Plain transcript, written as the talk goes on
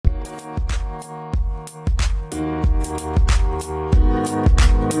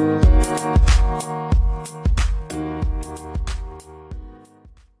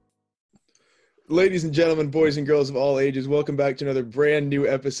Ladies and gentlemen, boys and girls of all ages, welcome back to another brand new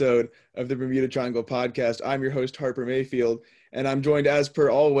episode of the Bermuda Triangle podcast. I'm your host, Harper Mayfield, and I'm joined as per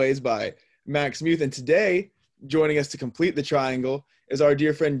always by Max Muth. And today, joining us to complete the triangle is our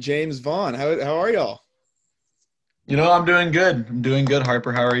dear friend, James Vaughn. How are y'all? I'm doing good. I'm doing good,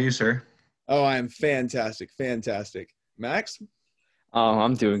 Harper. How are you, sir? Oh, I am fantastic. Max? Oh,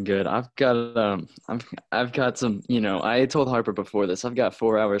 I'm doing good. I've got some, I told Harper before this, I've got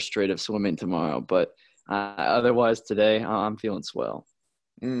 4 hours straight of swimming tomorrow, but otherwise today, I'm feeling swell.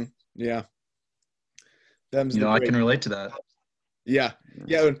 Yeah. I can relate to that. Yeah.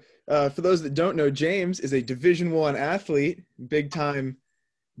 For those that don't know, James is a Division I athlete, big time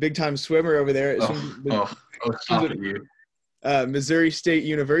swimmer over there Stop it, you. Missouri State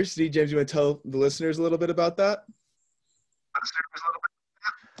University. James, you want to tell the listeners a little bit about that?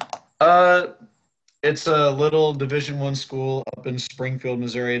 It's a little Division I school up in Springfield,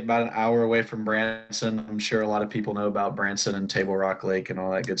 Missouri, about an hour away from Branson. I'm sure a lot of people know about Branson and Table Rock Lake and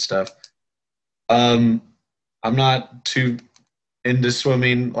all that good stuff. I'm not too into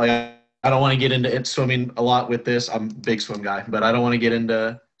swimming. Like, I don't want to get into swimming a lot with this. I'm a big swim guy, but I don't want to get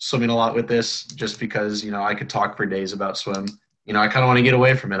into swimming a lot with this just because, I could talk for days about swim. I kind of want to get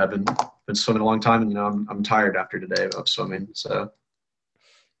away from it. I've been swimming a long time, and I'm tired after today of swimming. So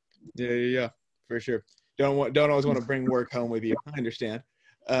yeah, for sure. Don't always want to bring work home with you. I understand.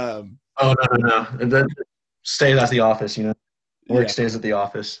 Oh, no. That stays at the office. Work stays at the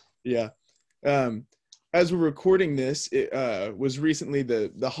office. Yeah. As we're recording this, it was recently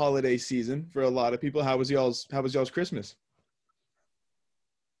the holiday season for a lot of people. How was y'all's Christmas?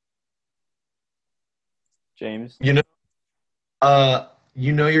 James? You're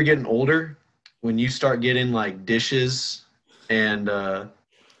getting older when you start getting like dishes and I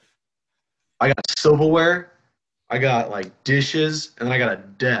got silverware, I got like dishes, and then I got a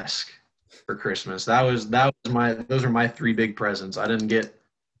desk for Christmas. Those were my three big presents. I didn't get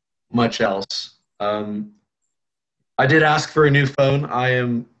much else. I did ask for a new phone. I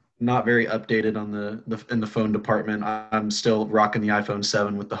am not very updated on in the phone department. I'm still rocking the iPhone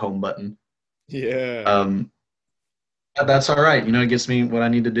 7 with the home button. Yeah. That's all right. It gets me what I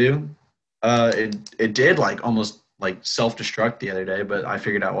need to do. It did like almost like self-destruct the other day, but I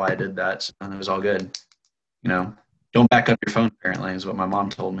figured out why I did that, so it was all good. Don't back up your phone, apparently, is what my mom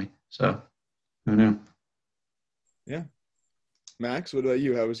told me. So who knew? Yeah. Max, what about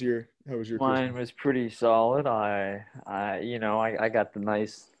you? How was your Mine Christmas? was pretty solid. I got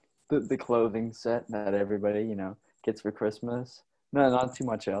the clothing set that everybody, gets for Christmas. No, not too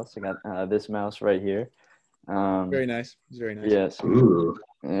much else. I got this mouse right here. Very nice. It's very nice. Yes. Ooh.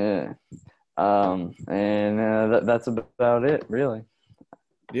 Yeah. That's about it, really.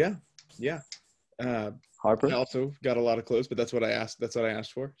 Yeah. Harper? I also got a lot of clothes, but that's what I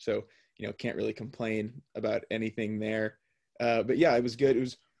asked for. So, can't really complain about anything there. But yeah, it was good. It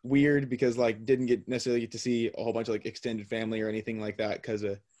was weird because didn't necessarily get to see a whole bunch of extended family or anything like that because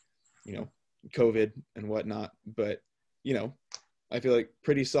of, COVID and whatnot. But, I feel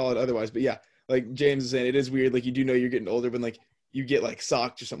pretty solid otherwise. But yeah, like James is saying, it is weird. You do know you're getting older, but you get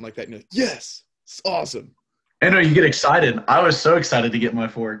socked or something like that. And you're like, yes, it's awesome. I know you get excited. I was so excited to get my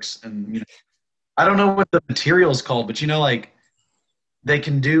forks, and I don't know what the material is called, but they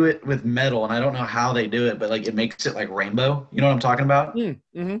can do it with metal, and I don't know how they do it, but it makes it rainbow. You know what I'm talking about?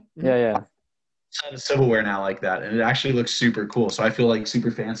 Mm-hmm. Yeah. It's out of silverware now like that, and it actually looks super cool. So I feel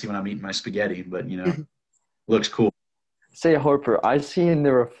super fancy when I'm eating my spaghetti, but looks cool. Say, Harper, I see in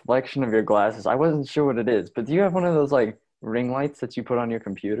the reflection of your glasses. I wasn't sure what it is, but do you have one of those ring lights that you put on your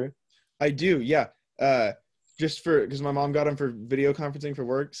computer? I do, yeah. Just because my mom got them for video conferencing for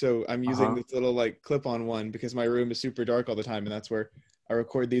work, so I'm using this little clip-on one because my room is super dark all the time, and that's where I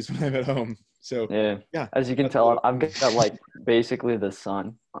record these when I'm at home. So yeah. As you can tell, I've got basically the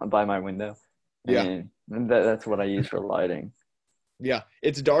sun by my window. Yeah, and that's what I use for lighting. Yeah,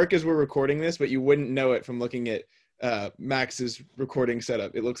 it's dark as we're recording this, but you wouldn't know it from looking at Max's recording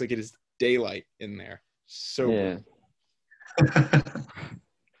setup. It looks like it is daylight in there. So yeah.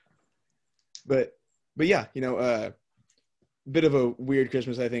 But yeah, bit of a weird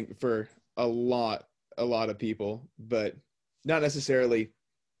Christmas, I think, for a lot of people, but not necessarily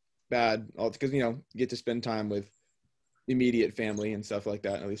bad, because you get to spend time with immediate family and stuff like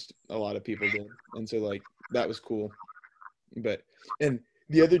that. At least a lot of people did, and so that was cool. And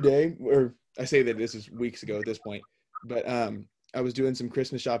the other day, or I say that this is weeks ago at this point, but I was doing some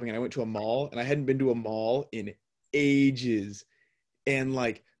Christmas shopping and I went to a mall, and I hadn't been to a mall in ages. And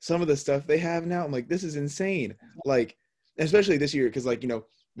some of the stuff they have now, I'm like, this is insane. Especially this year, because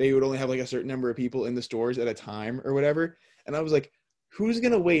they would only have a certain number of people in the stores at a time or whatever. And I was like, who's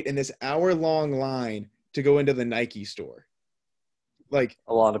gonna wait in this hour-long line to go into the Nike store? Like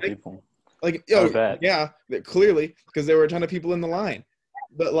A lot of people. Like, I bet. yeah, clearly, because there were a ton of people in the line.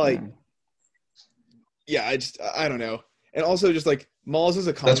 But like, yeah, I don't know. And also, just like malls as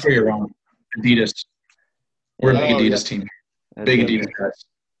a concept. That's where you're wrong. Adidas. We're a big Adidas team. Big Adidas guys.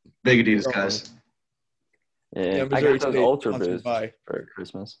 Big Adidas guys. Yeah, I Missouri got those State Ultra sponsored Boosts for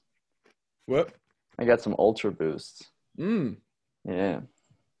Christmas. What? I got some Ultra Boosts. Yeah.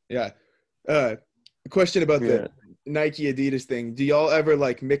 Yeah. A question about the Nike Adidas thing. Do y'all ever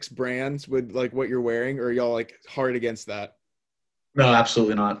like mix brands with like what you're wearing, or are y'all like hard against that? No,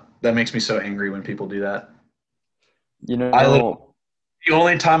 absolutely not. That makes me so angry when people do that. You know, the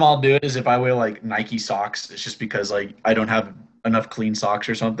only time I'll do it is if I wear like Nike socks. It's just because like I don't have enough clean socks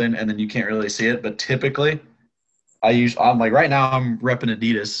or something, and then you can't really see it. But typically, I'm like right now I'm repping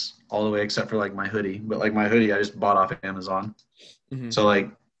Adidas all the way except for like my hoodie. But like my hoodie, I just bought off Amazon. So like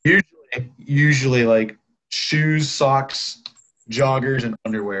usually like shoes, socks, joggers, and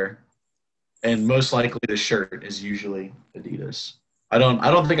underwear, and most likely the shirt is usually Adidas. I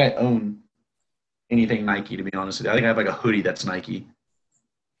don't think I own anything Nike, to be honest with you. I think I have like a hoodie that's Nike,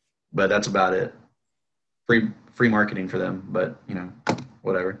 but that's about it. Free marketing for them, but you know,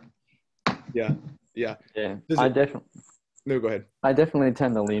 whatever. Yeah. I definitely. No, go ahead. I definitely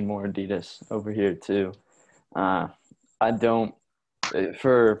tend to lean more Adidas over here too. I don't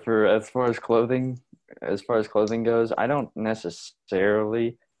for as far as clothing goes, I don't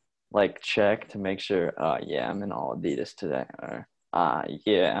necessarily like check to make sure. Yeah, I'm in all Adidas today, or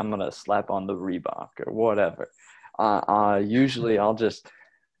yeah, I'm gonna slap on the Reebok or whatever. Usually I'll just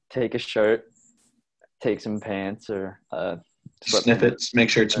take a shirt, take some pants, or sniff it, make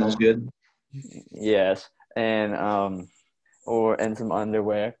sure it smells good. Yes, and some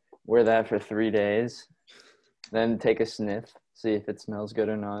underwear. Wear that for 3 days, then take a sniff, see if it smells good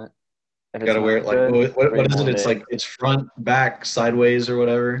or not. If gotta wear it like good, what is it? It's like it's front, back, sideways, or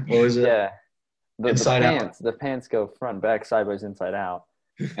whatever. What was it? Yeah, Inside out. The pants go front, back, sideways, inside out.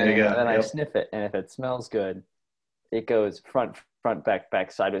 There you go. And then I sniff it, and if it smells good, it goes front,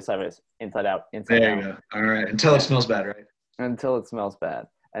 back, sideways, inside out, inside out. There you go. All right, until it smells bad, right? Until it smells bad.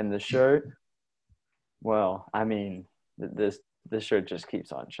 And the shirt, well, I mean, this shirt just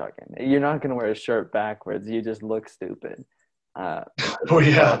keeps on chugging. You're not gonna wear a shirt backwards. You just look stupid. Oh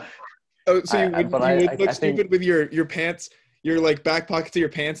yeah. Oh, so you would look stupid with your pants, your like back pockets of your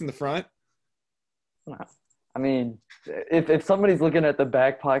pants in the front? I mean, if somebody's looking at the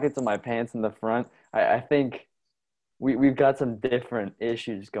back pockets of my pants in the front, I think we've got some different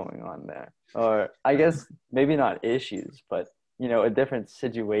issues going on there. Or I guess maybe not issues, but you know, a different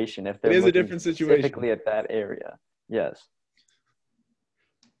situation. If they're a different situation specifically at that area, yes.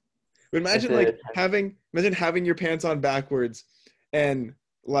 But imagine having your pants on backwards, and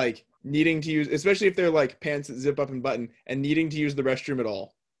like needing to use, especially if they're like pants that zip up and button, and needing to use the restroom at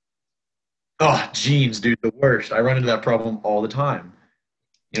all. Oh, jeans, dude, the worst. I run into that problem all the time.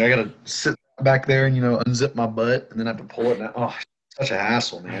 You know, I gotta sit back there and unzip my butt, and then I have to pull it. And such a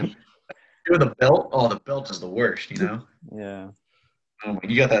hassle, man. Doing the belt, the belt is the worst. Yeah. Oh my,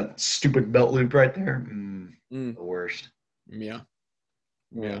 you got that stupid belt loop right there. The worst. Yeah.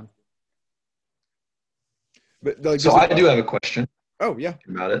 But like, so I do have a question. Oh yeah.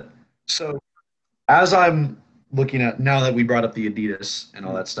 About it. So, as I'm looking at now that we brought up the Adidas and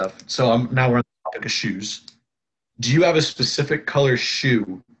all that stuff, so now we're on the topic of shoes. Do you have a specific color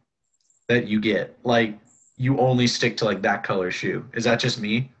shoe that you get? Like, you only stick to like that color shoe? Is that just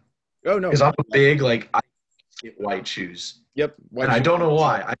me? Oh no. Because I'm a big I get white shoes. Yep. And I don't know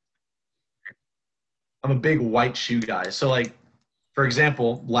why. I'm a big white shoe guy. So like, for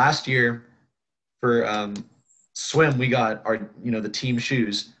example, last year for swim, we got our the team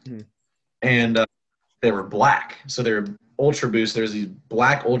shoes, and they were black. So they were Ultra Boosts. There's these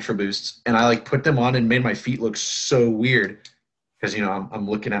black Ultra Boosts, and I like put them on and made my feet look so weird because I'm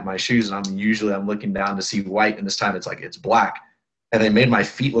looking at my shoes and I'm looking down to see white, and this time it's black, and they made my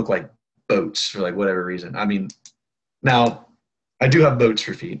feet look like boats for like whatever reason. I mean, now I do have boats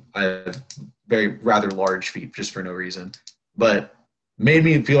for feet. I have rather large feet just for no reason, but made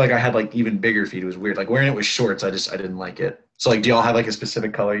me feel like I had like even bigger feet. It was weird. Like wearing it with shorts, I didn't like it. So like, do y'all have like a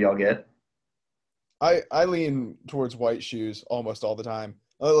specific color y'all get? I lean towards white shoes almost all the time.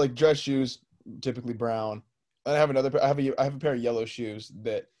 Like dress shoes, typically brown. And I have I have a pair of yellow shoes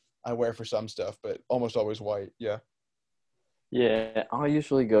that I wear for some stuff, but almost always white. Yeah. Yeah, I'll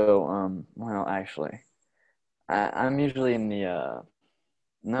usually go. Well, actually, I'm usually in the.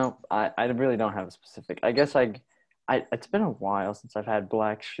 No, I really don't have a specific. I guess it's been a while since I've had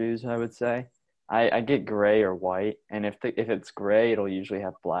black shoes, I would say. I get gray or white, and if it's gray, it'll usually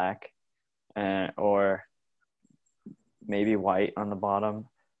have black, or maybe white on the bottom.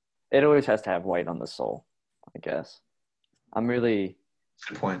 It always has to have white on the sole, I guess. I'm really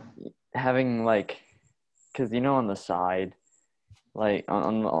Good point. having like, because on the side, like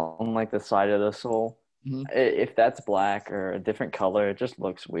on like the side of the sole, Mhm. if that's black or a different color, it just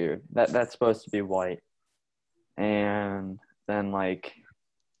looks weird. That's supposed to be white, and then like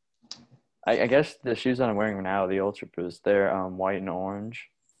I guess the shoes that I'm wearing now, the Ultra Boost, they're white and orange.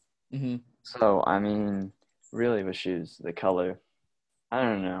 Mm-hmm. So I mean, really with shoes, the color, I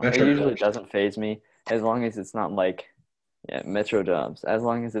don't know. It Metro usually Dubs. doesn't faze me as long as it's not like, yeah, Metro Dubs. As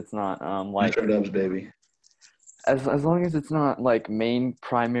long as it's not like Metro Dubs, baby. as long as it's not like main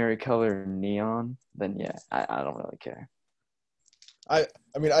primary color neon, then yeah, I don't really care. I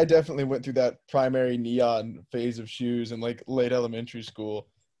mean, I definitely went through that primary neon phase of shoes in like late elementary school,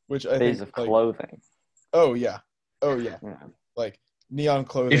 which I Phase think of like, clothing. oh yeah, oh yeah, Yeah. like neon If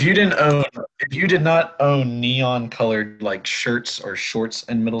clothing. you did not own neon colored like shirts or shorts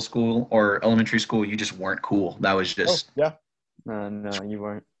in middle school or elementary school, you just weren't cool. That was Oh just yeah, No, you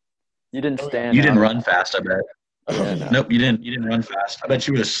weren't. You didn't oh yeah, stand you didn't out. run fast, I bet. oh Yeah, yeah. no. Nope, you didn't. You didn't run fast. I bet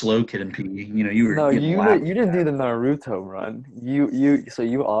you were a slow kid in PE. You were No, getting you lapped. didn't do the Naruto run. So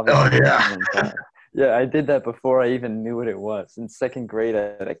you Oh obviously didn't yeah. run fast. Yeah, I did that before I even knew what it was. In second grade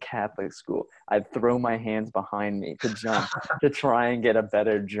at a Catholic school, I'd throw my hands behind me to jump to try and get a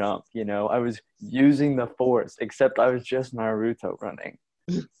better jump. I was using the force, except I was just Naruto running.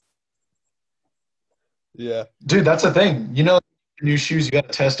 Yeah. Dude, that's the thing. New shoes you got to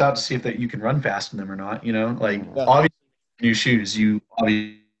test out to see if that you can run fast in them or not. Like Yeah, Yeah. obviously new shoes, you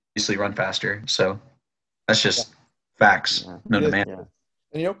obviously run faster. So that's Yeah. just facts yeah, known It to is. man.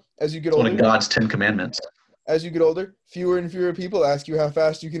 yeah. And as you get It's one of older, God's 10 Commandments. fewer and fewer people ask you how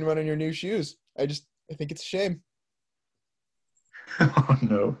fast you can run in your new shoes. I think it's a shame. Oh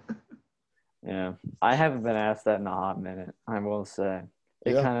no. Yeah, I haven't been asked that in a hot minute, I will say.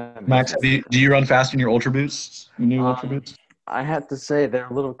 It Yeah. kind of makes Max, me sad. do you run fast in your Ultra Boots? Your new Ultra Um, Boots? I have to say they're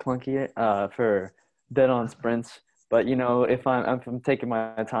a little clunky for dead-on sprints, but if I'm taking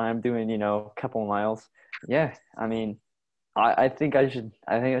my time doing a couple miles, yeah, I mean, I think I should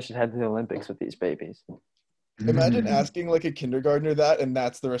head to the Olympics with these babies. Imagine Mm. asking like a kindergartner that, and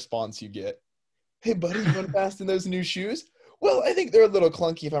that's the response you get. Hey, buddy, you run fast in those new shoes? Well, I think they're a little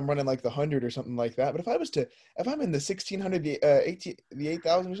clunky if I'm running like the 100 or something like that. But if I'm in the 1600, the 18, the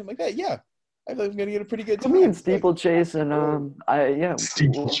 8,000 or something like that, yeah, I feel like I'm gonna get a pretty good Put me in time. Like, steeplechase, and we'll see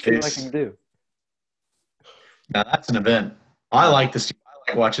what I Steeplechase. can do. Now that's an event. I like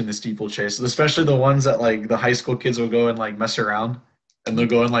watching the steeplechase, especially the ones that like the high school kids will go and like mess around and they'll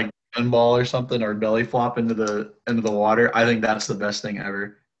go and like gunball or something or belly flop into the water. I think that's the best thing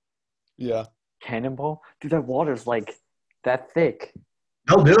ever. yeah, Cannonball, dude, that water's like that thick.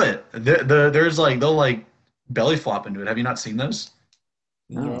 They'll do it. There's like they'll like belly flop into it. Have you not seen those?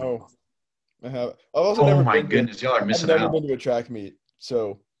 no, Oh, I have. I've also Oh never my been to. goodness, y'all are I've missing never out. been to a track meet,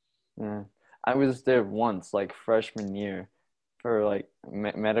 so yeah. I was there once, like freshman year, for like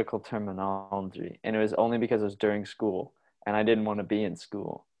medical terminology, and it was only because it was during school, and I didn't want to be in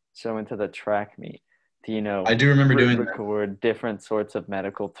school, so I went to the track meet to I do remember doing that. record different sorts of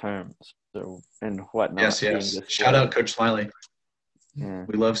medical terms and Yes, whatnot being yes. Shout displayed. out Coach Smiley. Yeah.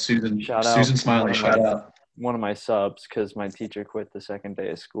 We love Susan. Shout Susan out Smiley. Shout out. one of my subs because my teacher quit the second day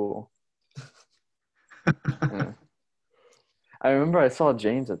of school. Yeah. I remember I saw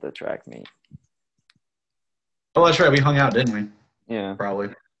James at the track meet. Oh, that's right. We hung out, didn't we? Yeah, Probably.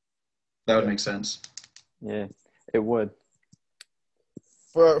 That would yeah. make sense. yeah, it would.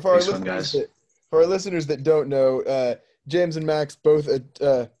 For our Big swim, listeners guys. that don't know, James and Max both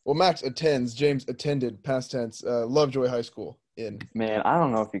Max attends. James attended past tense Lovejoy High School in. Man, I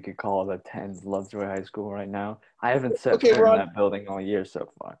don't know if you could call it a 10 Lovejoy High School right now. I haven't set Okay, foot in Ron. that building all year so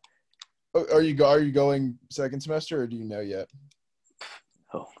far. Are you going second semester or do you know yet?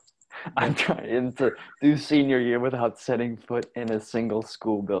 Oh, I'm trying to do senior year without setting foot in a single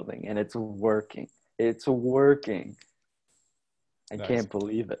school building, and it's working. It's working. I Nice. can't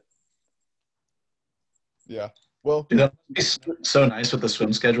believe it. Yeah. Well, Dude, that would be so nice with the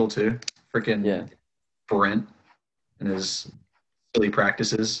swim schedule too. Freaking Yeah. Brent and his silly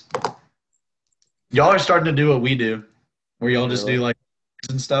practices. Y'all are starting to do what we do, where y'all just Really? do like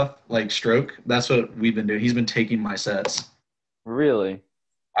and stuff, like stroke. That's what we've been doing. He's been taking my sets. Really?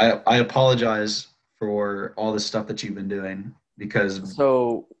 I apologize for all this stuff that you've been doing because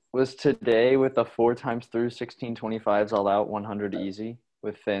So was today with the 4 times through 1625s all out 100 easy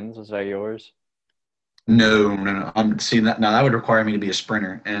with fins? Was that yours? No. I'm seeing that now. That would require me to be a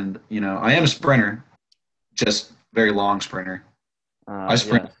sprinter, and I am a sprinter, just very long sprinter. I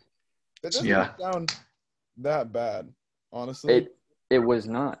sprint. Yes. That doesn't Yeah. sound that bad, honestly. It was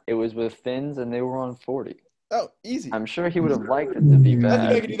not. It was with fins, and they were on 40. Oh, easy. I'm sure he would have liked it to be I think I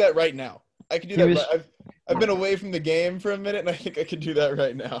bad. could do that right now. I could do He that right. was, I've been away from the game for a minute, and I think I could do that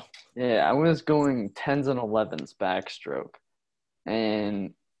right now. yeah, I was going 10s and 11s backstroke.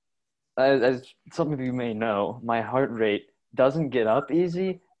 And as some of you may know, my heart rate doesn't get up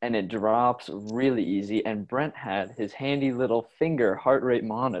easy and it drops really easy. And Brent had his handy little finger heart rate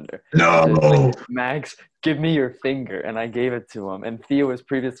monitor. So it's like, No. Max, give me your finger. And I gave it to him. And Theo was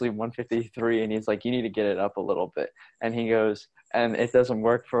previously 153, and he's like, you need to get it up a little bit. And he goes, and it doesn't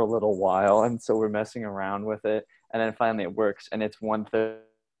work for a little while. And so we're messing around with it. And then finally it works, and it's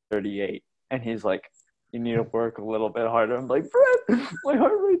 138. And he's like, you need to work a little bit harder. I'm like, Brett, my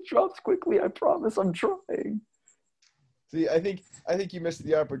heart rate drops quickly. I promise I'm trying. See, I think you missed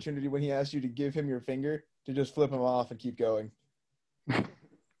the opportunity when he asked you to give him your finger to just flip him off and keep going.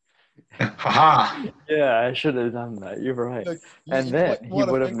 Haha. Yeah, I should have done that. You're right. Like, And you then he want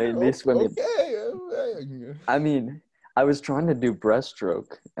a would have finger? made me swim. Okay. I mean, I was trying to do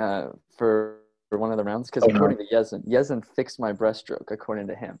breaststroke for one of the rounds because Oh, no. according to Yezin fixed my breaststroke according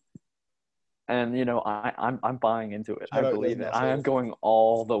to him. And I'm buying into it. Shout I out believe Yezin it. I am also. going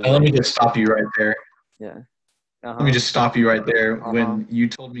all the way. Let me just stop you right there. Yeah. Let me just stop you right there. Uh-huh. When you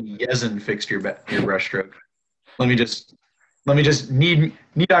told me Yezin fixed your breaststroke, let me just need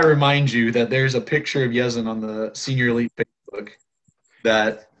I remind you that there's a picture of Yezin on the Senior Elite Facebook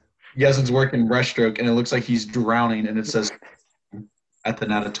that Yezin's working breaststroke, and it looks like he's drowning, and it says at the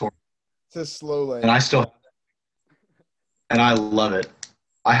natatorium. It says slow lane. And I love it.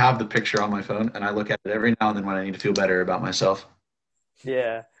 I have the picture on my phone, and I look at it every now and then when I need to feel better about myself.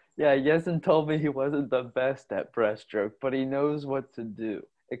 Yeah. Yeah, Yezin told me he wasn't the best at breaststroke, but he knows what to do,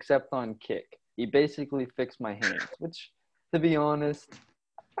 except on kick. He basically fixed my hands, which, to be honest,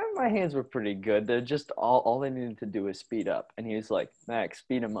 my hands were pretty good. They're just all they needed to do is speed up. And he was like, Max,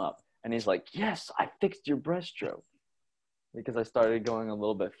 speed him up. And he's like, yes, I fixed your breaststroke. Because I started going a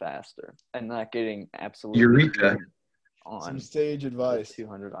little bit faster and not getting absolutely Eureka. on Some sage advice.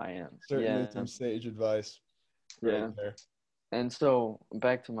 200 IMs. Certainly Yeah. some sage advice. Yeah. Right there. And so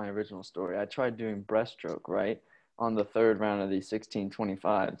back to my original story, I tried doing breaststroke, right, on the third round of these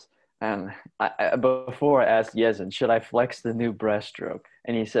 1625s. And before I asked Yezin, should I flex the new breaststroke?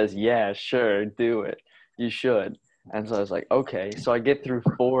 And he says, yeah, sure, do it. You should. And so I was like, okay. So I get through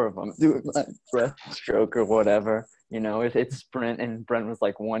 4 of them, doing my breaststroke or whatever. It's sprint, and Brent was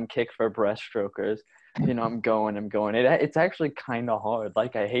like 1 kick for breaststrokers. I'm going. It's actually kind of hard.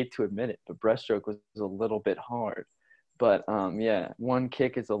 Like, I hate to admit it, but breaststroke was a little bit hard. But yeah, 1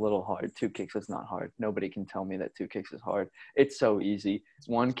 kick is a little hard. 2 kicks is not hard. Nobody can tell me that 2 kicks is hard. It's so easy.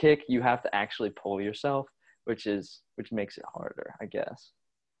 1 kick, you have to actually pull yourself, which makes it harder, I guess.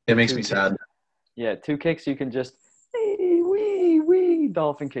 It makes 2 me kicks, sad. yeah, 2 kicks, you can just wee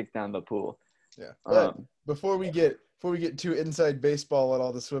dolphin kick down the pool. Yeah. But before we get too inside baseball and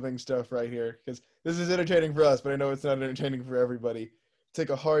all the swimming stuff right here, because this is entertaining for us, but I know it's not entertaining for everybody. Take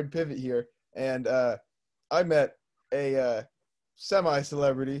a hard pivot here, and I met a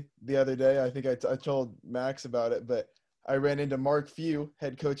semi-celebrity the other day. I think I told Max about it, but I ran into Mark Few,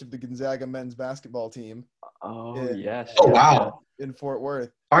 head coach of the Gonzaga men's basketball team. Oh, yes. Oh, wow. In Fort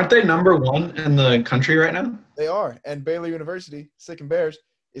Worth. Aren't they number 1 in the country right now? They are, and Baylor University, Sick and Bears,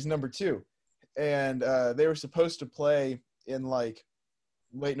 is number 2. And they were supposed to play in like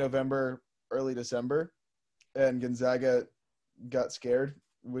late November, early December, and Gonzaga got scared,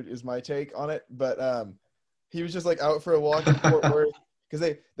 which is my take on it. But he was just like out for a walk in Fort Worth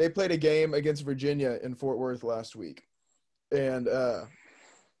because they played a game against Virginia in Fort Worth last week, and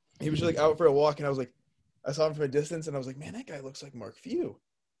he was just like out for a walk, and I saw him from a distance, and I was like, man, that guy looks like Mark Few,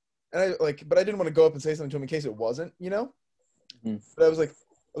 and but I didn't want to go up and say something to him in case it wasn't, Mm-hmm. But I was like,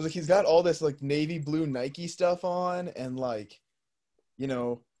 he's got all this like navy blue Nike stuff on, and like,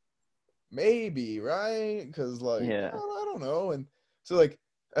 maybe, right? Because like, Yeah. I don't know, and so like,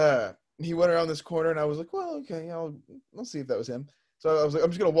 he went around this corner, and I was like, well, okay, I'll see if that was him. So I was like, I'm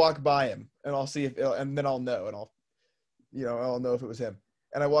just gonna walk by him, and I'll see and then I'll know, and I'll know if it was him.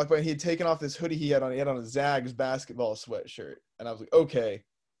 And I walked by, and he had taken off this hoodie he had on a Zags basketball sweatshirt, and I was like, okay,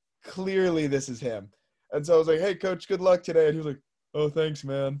 clearly this is him. And so I was like, hey, coach, good luck today. And he was like, oh, thanks,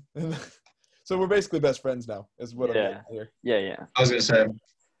 man. And so we're basically best friends now, is what I'm getting here. Yeah. I was going to say.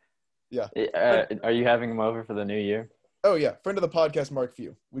 Yeah. Are you having him over for the new year? Oh, yeah. Friend of the podcast, Mark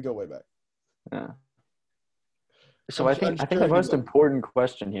Few. We go way back. Yeah. So I think the most important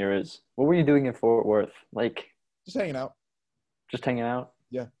question here is, what were you doing in Fort Worth? Like, just hanging out. just hanging out?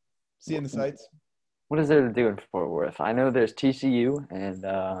 Yeah, seeing the sights. What is there to do in Fort Worth? I know there's TCU and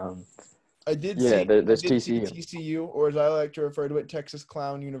I did there's see TCU. TCU, or as I like to refer to it, Texas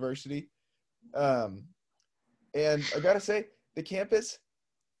Clown University. And I gotta say, the campus,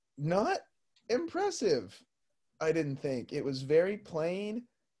 not impressive. I didn't think it was very plain.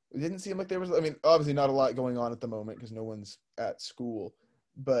 It didn't seem like there was. I mean, obviously not a lot going on at the moment because no one's at school.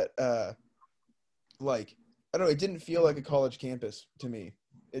 But like I don't know, it didn't feel like a college campus to me.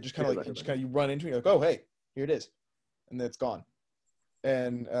 It just kind of you run into it, you're like, oh hey, here it is, and then it's gone.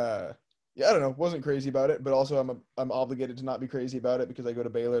 And yeah, I don't know, wasn't crazy about it, but also I'm obligated to not be crazy about it because I go to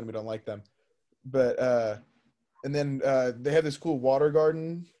Baylor and we don't like them. But and then they have this cool water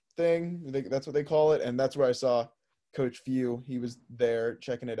garden thing. That's what they call it, and that's where I saw Coach Few. He was there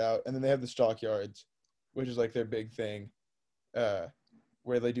checking it out, and then they have the stockyards, which is like their big thing,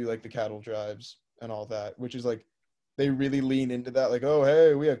 where they do like the cattle drives and all that, which is like they really lean into that, like, oh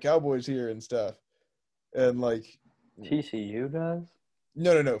hey, we have cowboys here and stuff, and like TCU does?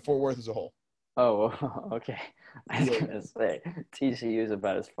 no, Fort Worth as a whole. Oh, okay. I was Yeah. gonna say TCU is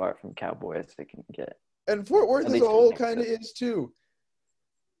about as far from Cowboy as it can get. And Fort Worth At as a least whole in kind of Texas. is too.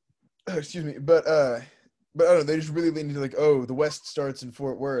 Excuse me, but I don't know. They just really lean into like, oh, the West starts in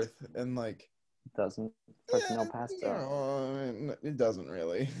Fort Worth, and like, It doesn't starts in El Paso. no, it doesn't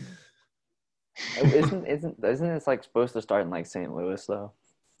really. Isn't it like supposed to start in like St. Louis though?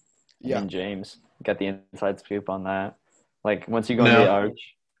 Yeah, And James got the inside scoop on that. Like once you go into the No,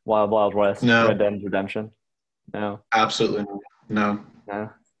 Arch, Wild Wild West, no, Red Dead Redemption. No, absolutely no. no.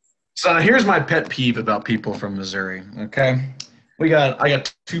 So here's my pet peeve about people from Missouri. Okay, I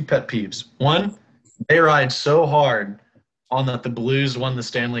got two pet peeves. One, they ride so hard on that the Blues won the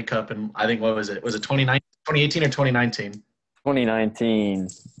Stanley Cup, and I think what was it? Was it 2018 or 2019? 2019,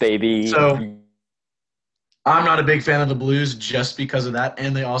 baby. So I'm not a big fan of the Blues just because of that,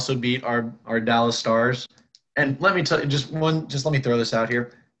 and they also beat our Dallas Stars. And let me tell you, just let me throw this out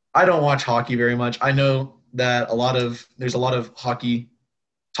here. I don't watch hockey very much. I know that there's a lot of hockey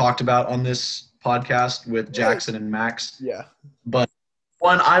talked about on this podcast with Jackson and Max. yeah. But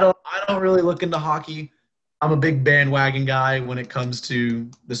one, I don't really look into hockey. I'm a big bandwagon guy when it comes to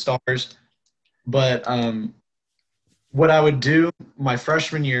the Stars. But what I would do my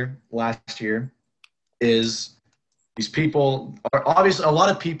freshman year last year is these people are obviously a lot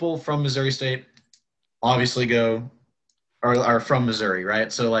of people from Missouri State obviously are from Missouri,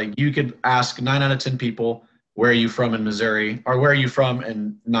 right? So like you could ask 9 out of 10 people, where are you from in Missouri, or where are you from,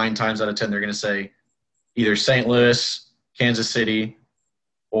 and 9 times out of 10 they're going to say either St. Louis, Kansas City,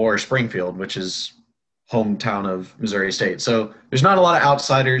 or Springfield, which is hometown of Missouri State. So there's not a lot of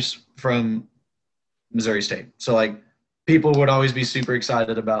outsiders from Missouri State. So like people would always be super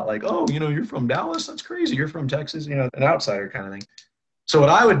excited about like, oh, you're from Dallas, that's crazy. You're from Texas, an outsider kind of thing. So what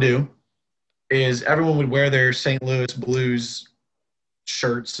I would do is everyone would wear their St. Louis Blues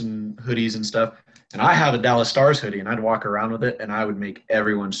shirts and hoodies and stuff. And I have a Dallas Stars hoodie, and I'd walk around with it, and I would make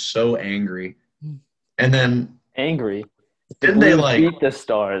everyone so angry. And then Angry. didn't they like beat the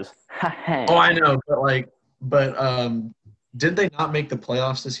Stars? Oh, I know, but did they not make the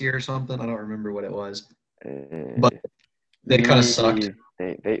playoffs this year or something? I don't remember what it was. But they kind of sucked.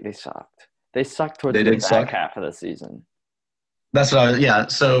 They sucked. They sucked towards They the did back suck. half of the season. That's what yeah.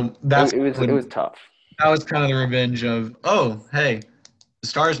 So that's It was tough. that was kind of the revenge of, oh, hey, the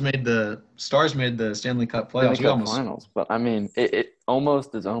Stars made the Stanley Cup playoffs. Stanley Cup Finals, but I mean, it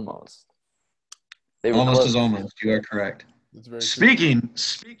almost is almost. They were almost close. is almost. You are correct. That's very Speaking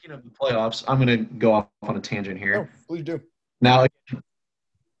of the playoffs, I'm gonna go off on a tangent here. Oh, please do. Now,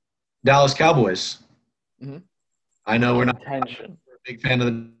 Dallas Cowboys. Mm-hmm. I know we're not a big fan of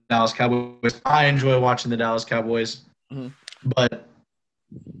the Dallas Cowboys. I enjoy watching the Dallas Cowboys, but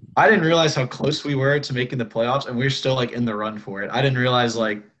I didn't realize how close we were to making the playoffs, and we're still like in the run for it. I didn't realize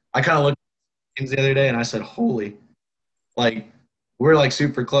I kind of looked at things the other day, and I said, "Holy, we're like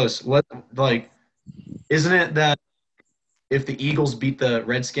super close." What isn't it that if the Eagles beat the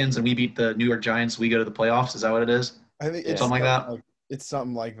Redskins and we beat the New York Giants, we go to the playoffs? Is that what it is? I think it's something like that. It's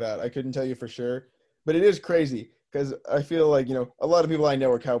something like that. I couldn't tell you for sure, but it is crazy because I feel like a lot of people I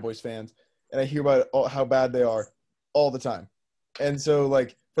know are Cowboys fans, and I hear about how bad they are all the time, and so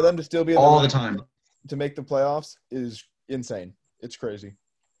for them to still be in all the time to make the playoffs is insane. It's crazy.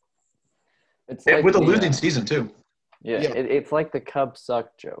 It's with a losing season too. Yeah. It's like the Cubs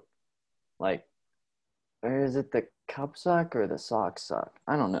suck joke. Or is it the Cubs suck or the Sox suck?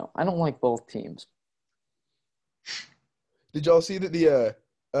 I don't know. I don't like both teams. Did y'all see that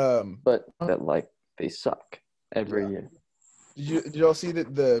but that they suck? every year. Did y'all see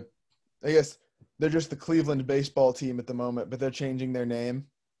that I guess they're just the Cleveland baseball team at the moment, but they're changing their name.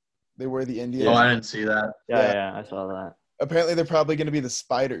 They were the Indians. Oh, I didn't see that. Yeah, I saw that. Apparently, they're probably going to be the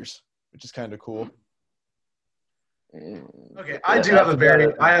Spiders, which is kind of cool. Okay, I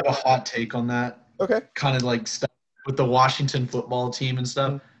have a hot take on that. Okay. Kind of like stuff with the Washington football team and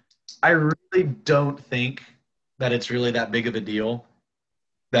stuff. I really don't think that it's really that big of a deal.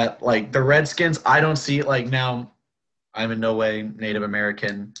 That like the Redskins, I don't see it like now. I'm in no way Native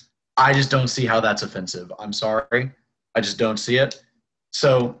American. I just don't see how that's offensive. I'm sorry. I just don't see it.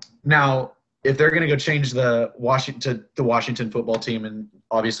 So now if they're going to go change the Washington football team, and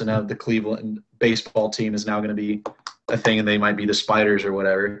obviously now the Cleveland baseball team is now going to be a thing and they might be the Spiders or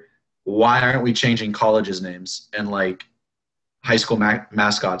whatever, why aren't we changing colleges' names and like high school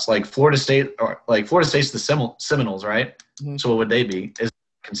mascots? Like Florida State's the Seminoles, right? Mm-hmm. So what would they be? Is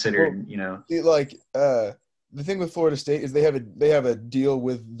considered, Like the thing with Florida State is they have a deal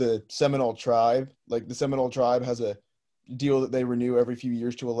with the Seminole tribe. Like the Seminole tribe has a deal that they renew every few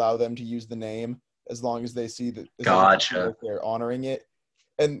years to allow them to use the name as long as they see that they're honoring it.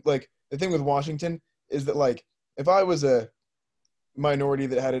 And like the thing with Washington is that like if I was a minority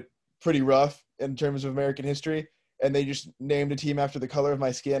that had it pretty rough in terms of American history and they just named a team after the color of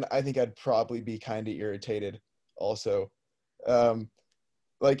my skin, I think I'd probably be kind of irritated also. There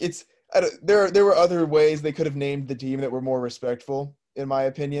were other ways they could have named the team that were more respectful, in my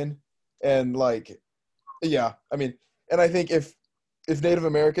opinion. And like, yeah, I mean, and I think if Native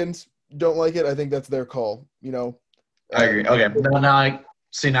Americans don't like it, I think that's their call, I agree. Okay.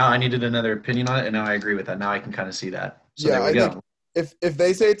 Now I needed another opinion on it, and now I agree with that. Now I can kind of see that. So yeah, there we go. Think if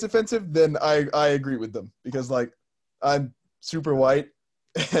they say it's offensive, then I agree with them because like I'm super white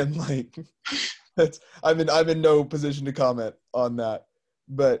and like I'm in no position to comment on that.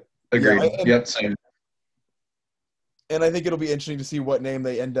 But agreed. Same. And I think it'll be interesting to see what name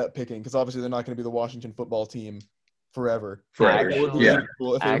they end up picking because obviously they're not going to be the Washington football team forever.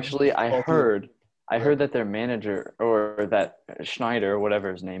 Actually, I heard that their manager or that Schneider, or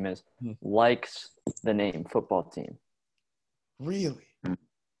whatever his name is, likes the name football team. Really?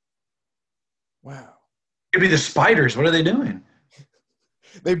 Wow. It could be the Spiders. What are they doing?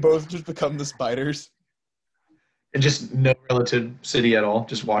 They both just become the Spiders. And just no relative city at all.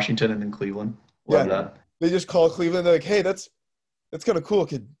 Just Washington and then Cleveland. Love that. They just call Cleveland. They're like, "Hey, that's kind of cool.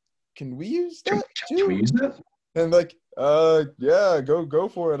 Can we use that too? Can we use that?" And like, yeah, go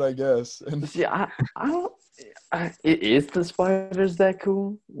for it, I guess. And see, I don't. Is the Spiders that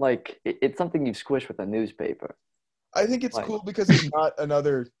cool? Like, it's something you squish with a newspaper. I think it's cool because it's not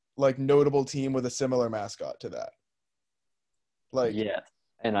another like notable team with a similar mascot to that. Like, yeah,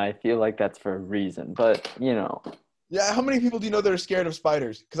 and I feel like that's for a reason, but Yeah, how many people do you know that are scared of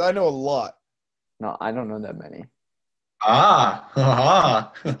spiders? Because I know a lot. No, I don't know that many. Well,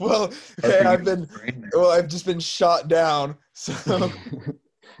 okay, I've just been shot down. So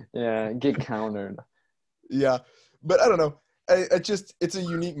yeah, get countered. Yeah, but I don't know. It's a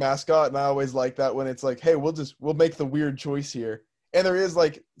unique mascot, and I always like that when it's like, hey, we'll make the weird choice here. And there is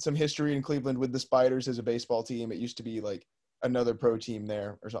like some history in Cleveland with the Spiders as a baseball team. It used to be like another pro team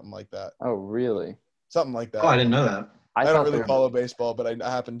there or something like that. Oh, really? Something like that. Oh, I didn't know that. I don't really follow baseball, but I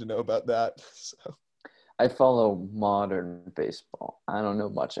happen to know about that. So. I follow modern baseball. I don't know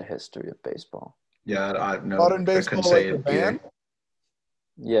much of history of baseball. Yeah, I know. Modern baseball, like the band?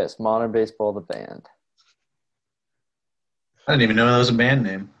 Yes, modern baseball, the band. I didn't even know that was a band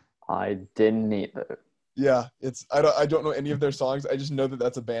name. I didn't either. Yeah, I don't know any of their songs. I just know that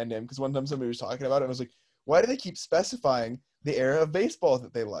that's a band name because one time somebody was talking about it and I was like, why do they keep specifying the era of baseball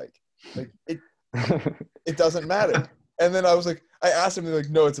that they like? Like it doesn't matter. And then I was like, I asked him, they're like,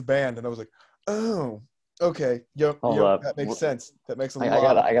 no, it's a band, and I was like, oh, okay, that makes sense. That makes a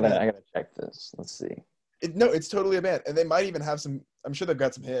lot. I gotta check this. Let's see. It's totally a band, and they might even have some. I'm sure they've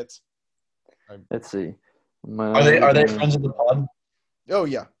got some hits. Let's see. Are they friends of the pod? Oh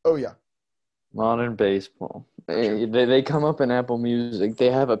yeah. Modern baseball. They come up in Apple Music.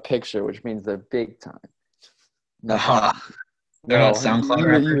 They have a picture, which means they're big time. They're not SoundCloud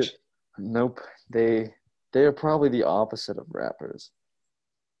rappers. Nope. They are probably the opposite of rappers.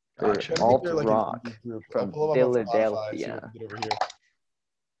 They're alt rock from Philadelphia.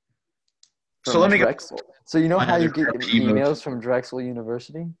 So let me Drexel. So you know how you get emails from Drexel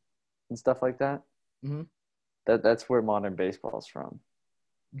University and stuff like that? Mm-hmm. That's where modern baseball is from.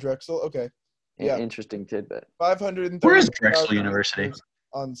 Drexel, okay. Yeah. Interesting tidbit. 530. Where is Drexel University?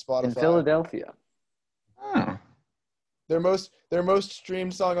 On Spotify. In Philadelphia. Oh. Their most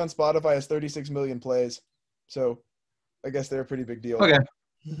streamed song on Spotify has 36 million plays. So I guess they're a pretty big deal. Okay.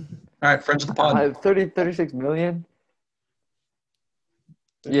 All right, friends of the pod. 36 million?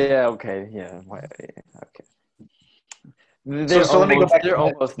 Yeah, okay. Yeah. Okay. So let me go back They're to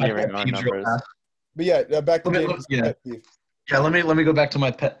almost my pet nearing our peeves real numbers. fast. But yeah, back to James' Yeah, pet peeve. yeah. Let me go back to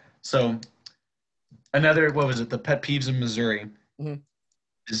my pet. So another, what was it? The pet peeves in Missouri Mhm.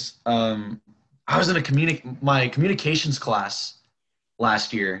 is I was in my communications class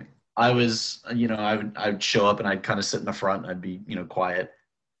last year. I was, I would show up and I'd kind of sit in the front and I'd be, quiet,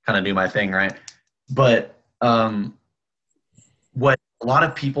 kind of do my thing, right? But what a lot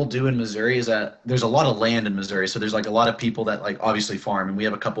of people do in Missouri is that there's a lot of land in Missouri. So there's like a lot of people that like obviously farm, and we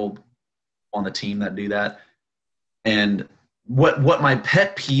have a couple on the team that do that. And what my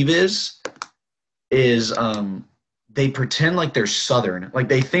pet peeve is they pretend like they're Southern, like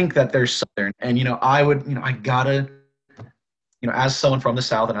they think that they're Southern. And I gotta, as someone from the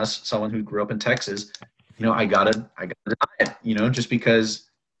South and as someone who grew up in Texas, I gotta deny it, just because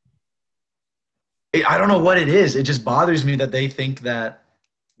I don't know what it is. It just bothers me that they think that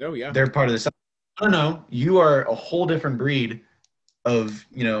Oh yeah. they're part of the South. I don't know. You are a whole different breed of,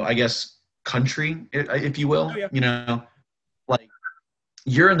 I guess, country, if you Oh will. yeah. Like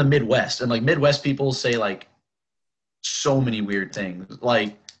you're in the Midwest, and like Midwest people say like so many weird things.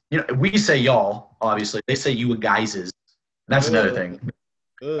 Like, we say y'all, obviously. They say you guyses. That's another Ugh. thing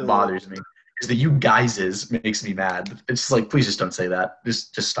that Ugh. bothers me. Is that you guyses makes me mad. It's just like, please just don't say that.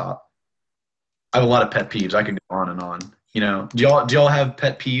 Just stop. I have a lot of pet peeves. I can go on and on. Do y'all have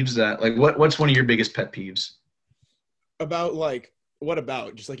pet peeves that like what's one of your biggest pet peeves? About like what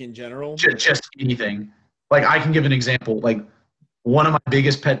about just like in general? Just anything. Like I can give an example. Like one of my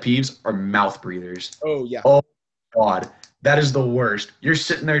biggest pet peeves are mouth breathers. Oh yeah. Oh God, that is the worst. You're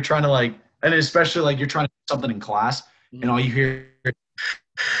sitting there trying to like, and especially like you're trying to do something in class, and Mhm. all you hear,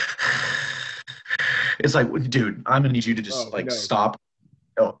 it's like, dude, I'm gonna need you to just Oh like no. stop.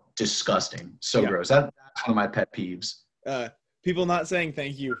 Oh, disgusting. So Yeah. gross. That's one of my pet peeves. uh, People not saying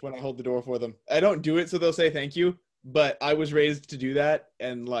thank you when I hold the door for them. I don't do it so they'll say thank you, but I was raised to do that,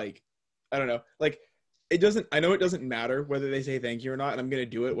 and like, I don't know, like it doesn't. I know it doesn't matter whether they say thank you or not, and I'm gonna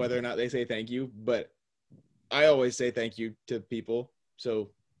do it whether or not they say thank you. But I always say thank you to people,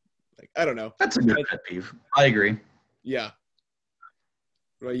 so like I don't know. That's a good I, pet peeve. I agree. yeah.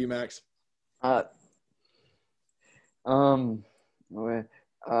 What about you, Max? Uh, um, wait,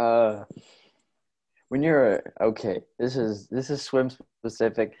 uh, when you're okay, this is swim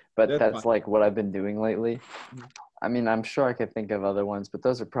specific, but That's that's fine. like what I've been doing lately. I mean, I'm sure I could think of other ones, but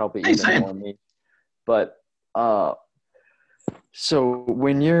those are probably Hey, even same. more me. But uh, so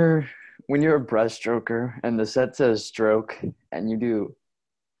when you're a breaststroker and the set says stroke and you do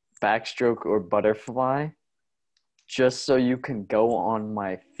backstroke or butterfly, just so you can go on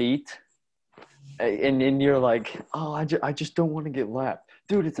my feet, and then you're like, oh, I just don't want to get lapped,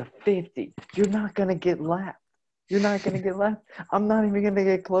 dude. It's a 50. You're not gonna get lapped. You're not gonna get lapped. I'm not even gonna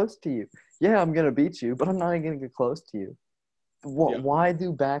get close to you. Yeah, I'm gonna beat you, but I'm not even gonna get close to you. Yeah. Why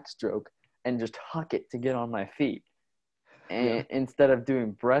do backstroke and just huck it to get on my feet, Yeah. and instead of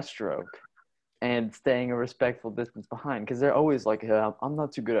doing breaststroke and staying a respectful distance behind? Because they're always like, yeah, I'm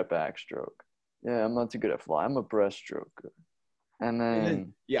not too good at backstroke. Yeah, I'm not too good at fly. I'm a breaststroker. And And then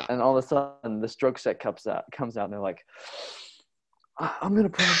then yeah. and all of a sudden the stroke set comes out and they're like, I'm gonna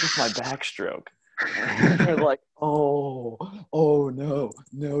practice my backstroke. And they're like, oh no,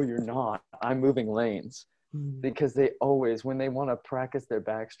 you're not. I'm moving lanes. Because they always, when they want to practice their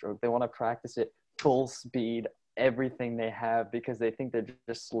backstroke, they want to practice it full speed, everything they have, because they think they're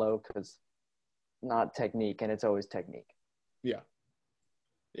just slow because not technique, and it's always technique. Yeah.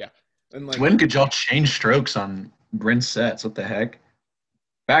 Yeah. And like When could y'all change strokes on Brent's sets? What the heck?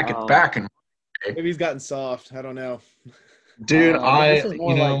 Um, Back and maybe he's gotten soft. I don't know. dude, this is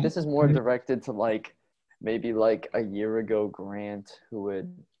more like this is more directed to like maybe like a year ago Grant, who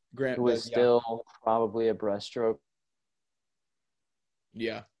Grant was does. Yeah. still probably a breaststroke.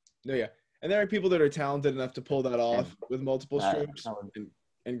 Yeah. No, yeah. And there are people that are talented enough to pull that And off with multiple that, strokes, that was,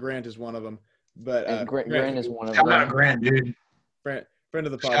 and Grant is one of them. But and Grant, Grant is one of shout out them. Grant, dude. friend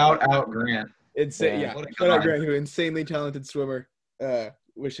of the podcast, Shout out Grant. insane. Yeah. Yeah, What a shout out guy. Grant, who insanely talented swimmer.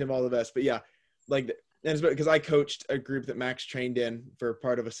 Wish him all the best. But yeah, like, and it's because I coached a group that Max trained in for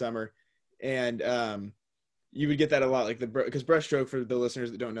part of a summer, and you would get that a lot. Like because breaststroke, for the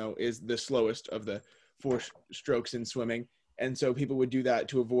listeners that don't know, is the slowest of the four strokes in swimming. And so people would do that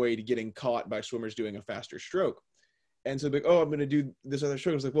to avoid getting caught by swimmers doing a faster stroke. And so like, oh, I'm going to do this other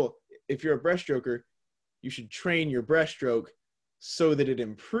stroke. I was like, well, if you're a breaststroker, you should train your breaststroke so that it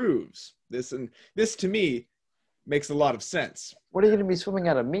improves. This to me makes a lot of sense. What are you going to be swimming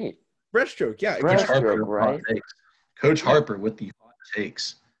out of meet? Breaststroke, yeah, Coach exactly. Breaststroke, Harper with the hot right? takes. Coach Yeah. Harper with the hot it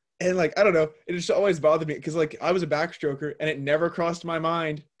takes. And like, I don't know, it just always bothered me because like I was a backstroker and it never crossed my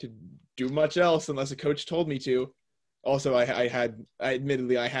mind to do much else unless a coach told me to. Also, I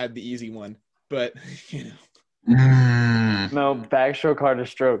admittedly had the easy one, but you know, No, backstroke, harder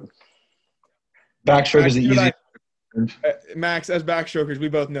stroke. Backstroke is the easy. Max, as backstrokers, we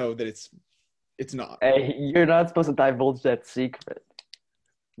both know that it's not. Hey, you're not supposed to divulge that secret.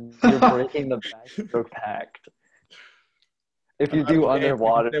 You're breaking the backstroke pact. If you do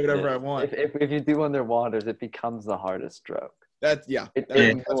underwater, I can say whatever I want. If you do underwaters, it becomes the hardest stroke. That's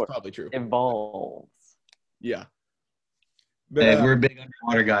probably true. Involves. Yeah. But, hey, we're big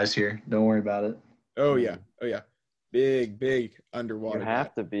underwater guys here. Don't worry about it. Oh yeah. Big underwater. You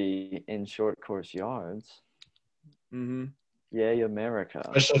have to be in short course yards. Mm-hmm. Yay, America.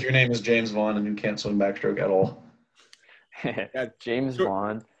 Especially if your name is James Vaughn and you can't swim backstroke at all. James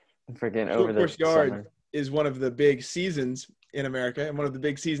Vaughn. Freaking over the course yard summer. Is one of the big seasons in America, and one of the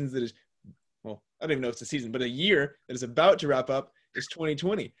big seasons that is, well, I don't even know if it's a season, but a year that is about to wrap up is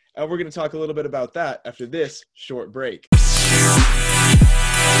 2020. And we're going to talk a little bit about that after this short break.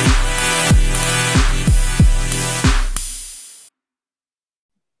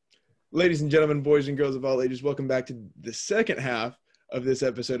 Ladies and gentlemen, boys and girls of all ages, welcome back to the second half of this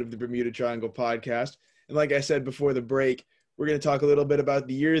episode of the Bermuda Triangle podcast. And like I said before the break, we're going to talk a little bit about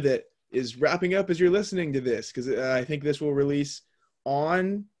the year that is wrapping up as you're listening to this, because I think this will release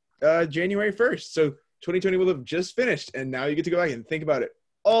on January 1st. So 2020 will have just finished, and now you get to go back and think about it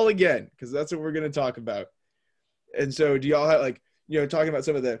all again, because that's what we're going to talk about. And so do y'all have, like, you know, talking about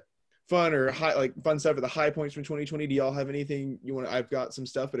some of the fun or fun stuff or the high points from 2020, do y'all have anything you want to? I've got some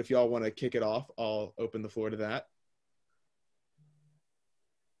stuff, but if y'all want to kick it off, I'll open the floor to that.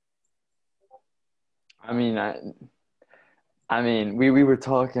 I mean, we were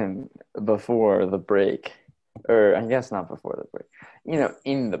talking before the break, or I guess not before the break. You know,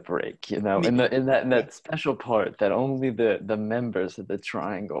 in the break, you know, in that special part that only the members of the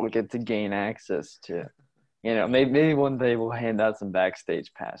Triangle get to gain access to. You know, maybe one day we'll hand out some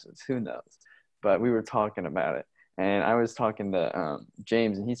backstage passes. Who knows? But we were talking about it, and I was talking to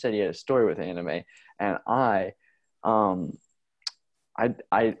James, and he said he had a story with anime, and I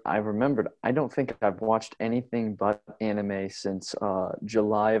remembered I don't think I've watched anything but anime since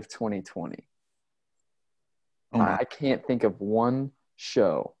July of 2020. I can't think of one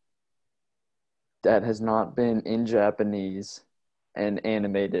show that has not been in Japanese and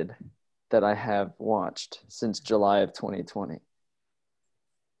animated that I have watched since July of 2020.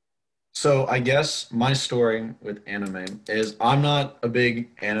 So I guess my story with anime is I'm not a big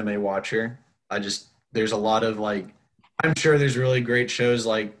anime watcher. There's a lot of I'm sure there's really great shows,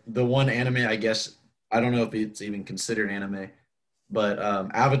 like the one anime, I guess, I don't know if it's even considered anime, but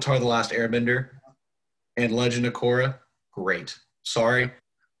Avatar: The Last Airbender and Legend of Korra, great. Sorry.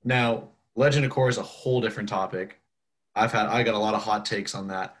 Now, Legend of Korra is a whole different topic. I got a lot of hot takes on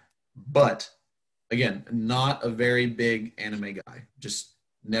that. But again, not a very big anime guy. Just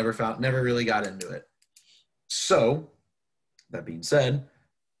never really got into it. So, that being said,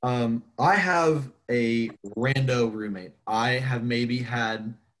 I have a rando roommate.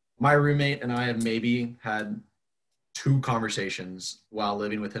 My roommate and I have maybe had 2 conversations while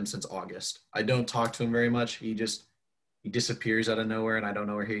living with him since August. I don't talk to him very much. He disappears out of nowhere and I don't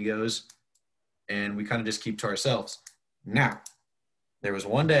know where he goes. And we kind of just keep to ourselves. Now, there was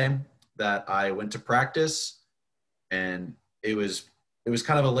one day that I went to practice, and it was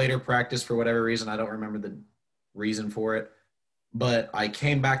kind of a later practice for whatever reason. I don't remember the reason for it. But I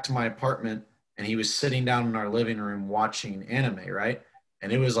came back to my apartment, and he was sitting down in our living room watching anime, right?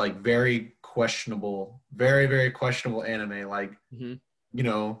 And it was like very questionable, very, very questionable anime. Like, Mm-hmm. you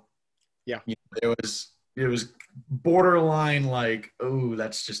know, yeah, it was borderline like, oh,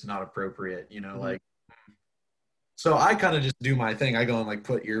 that's just not appropriate, you know, Mm-hmm. like. So I kind of just do my thing. I go and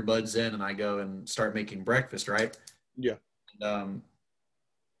put earbuds in and I go and start making breakfast, right? Yeah. And,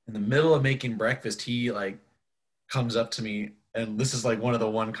 in the middle of making breakfast, he comes up to me, and this is one of the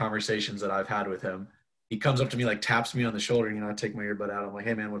one conversations that I've had with him. He comes up to me, taps me on the shoulder. You know, I take my earbud out. I'm like,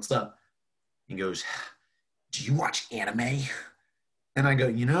 hey man, what's up? He goes, do you watch anime? And I go,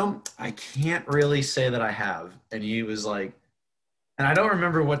 you know, I can't really say that I have. And he was like, and I don't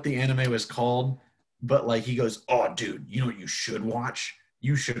remember what the anime was called, but he goes, oh dude, you know what you should watch?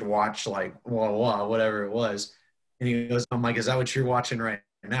 You should watch whatever it was. And he goes, I'm like, is that what you're watching right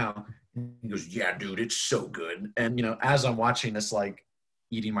now? And he goes, yeah, dude, it's so good. And, you know, as I'm watching this,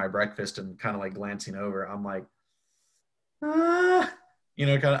 eating my breakfast and kind of glancing over, I'm like, you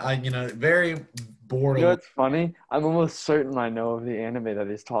know, kind of, very bored. You know what's funny? I'm almost certain I know of the anime that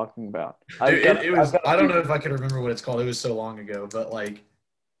he's talking about. Dude, it was. I don't know if I could remember what it's called. It was so long ago, but like,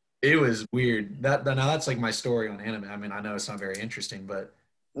 it was weird. Now that's like my story on anime. I mean, I know it's not very interesting, but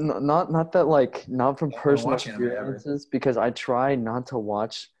Not that like not from I don't personal watch anime ever. experiences because I try not to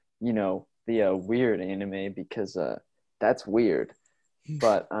watch the weird anime because that's weird.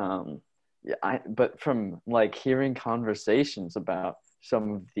 But yeah, but from like hearing conversations about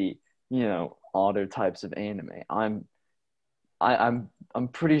some of the odder types of anime, I'm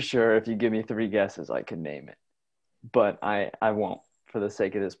pretty sure if you give me 3 guesses, I can name it. But I won't for the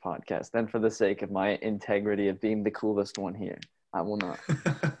sake of this podcast and for the sake of my integrity of being the coolest one here. I will not.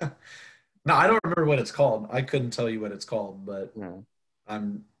 No, I don't remember what it's called. I couldn't tell you what it's called, but Yeah.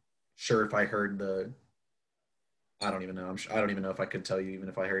 I'm sure if I heard I don't even know. I don't even know if I could tell you even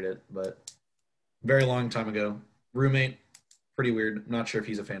if I heard it, but very long time ago. Roommate, pretty weird. Not sure if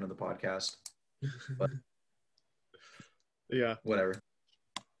he's a fan of the podcast, but Yeah. whatever.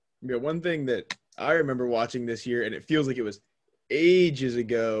 Yeah, one thing that I remember watching this year, and it feels like it was ages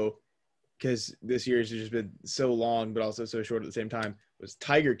ago, because this year has just been so long, but also so short at the same time, was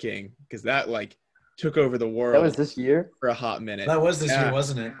Tiger King, because that like took over the world. That was this year? For a hot minute. That was this year,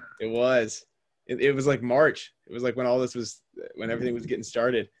 wasn't it? It was. It was like March. It was like when when everything was getting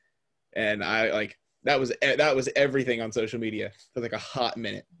started, and I like that was everything on social media for like a hot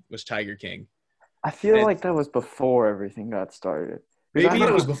minute was Tiger King. I feel like that was before everything got started. Maybe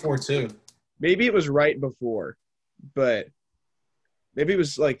it was before too. Maybe it was right before, but maybe it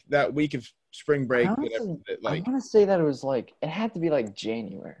was like that week of spring break. I want to say that it had to be like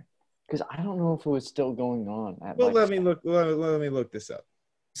January, because I don't know if it was still going on. Let me look this up.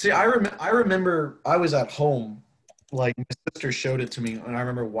 See, I remember I was at home, like my sister showed it to me, and I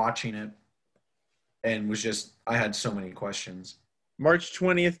remember watching it, and I had so many questions. March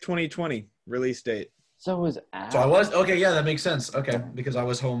 20th, 2020 release date. So was So I was okay. Yeah, that makes sense. Okay, because I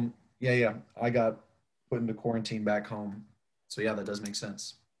was home. Yeah. I got put into quarantine back home. So yeah, that does make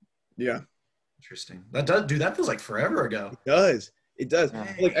sense. Yeah. Interesting. That does, dude. That feels like forever ago. It does.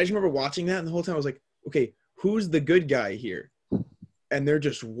 Yeah. Like I just remember watching that, and the whole time I was like, okay, who's the good guy here? And there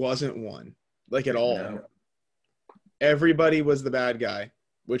just wasn't one, like at all. No. Everybody was the bad guy,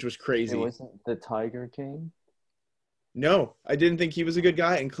 which was crazy. It wasn't the Tiger King? No, I didn't think he was a good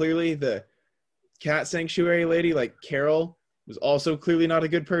guy, and clearly the cat sanctuary lady, like Carol, was also clearly not a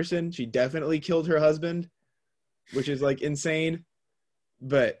good person. She definitely killed her husband, which is like insane.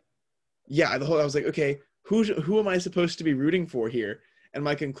 But yeah, I was like, okay, who am I supposed to be rooting for here? And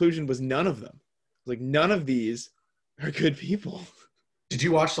my conclusion was none of them. Like none of these are good people. Did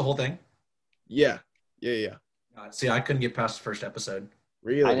you watch the whole thing? Yeah. See, I couldn't get past the first episode.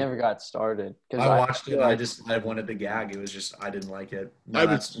 Really? I never got started. I watched it. I wanted to gag. It was just I didn't like it. I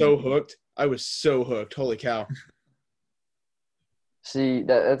was so hooked. Holy cow. See,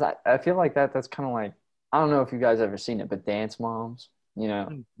 I feel like that's kind of like, I don't know if you guys ever seen it, but Dance Moms,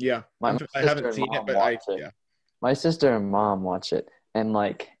 Yeah. My I haven't seen it, but yeah. My sister and mom watch it, and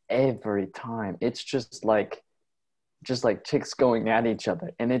like every time it's just like chicks going at each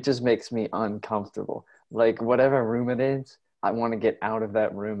other, and it just makes me uncomfortable. Like whatever room it is, I want to get out of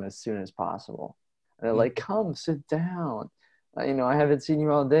that room as soon as possible. And they're like, "Come sit down." I haven't seen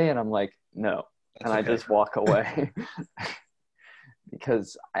you all day, and I'm like, "No," and I just walk away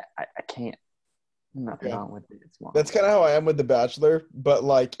because I can't. Nothing wrong with it. That's kind of how I am with The Bachelor, but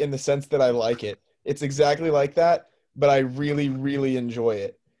like in the sense that I like it. It's exactly like that, but I really, really enjoy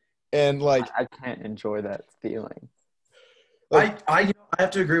it. And like I can't enjoy that feeling. Like, I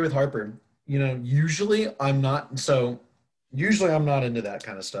have to agree with Harper. Usually I'm not into that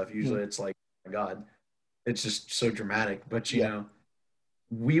kind of stuff. Usually it's like, oh my God, it's just so dramatic. But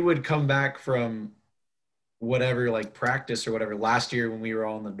we would come back from whatever, like practice or whatever last year when we were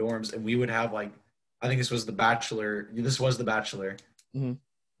all in the dorms, and we would have like, I think this was The Bachelor. Mm-hmm.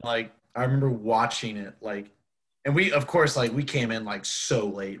 Like I remember watching it, like, and we, of course, like we came in like so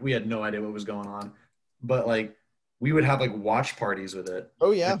late. We had no idea what was going on, but like we would have like watch parties with it.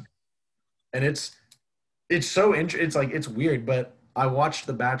 Oh yeah. And it's so interesting. It's like, it's weird, but I watched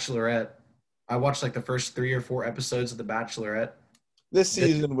The Bachelorette. I watched like the first 3 or 4 episodes of The Bachelorette. This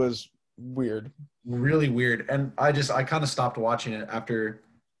season was weird. Really weird. And I kind of stopped watching it after.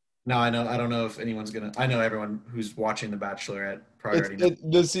 Now I don't know if anyone's I know everyone who's watching The Bachelorette probably already knows.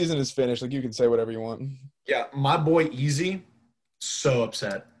 This season is finished. Like you can say whatever you want. Yeah, my boy Easy, so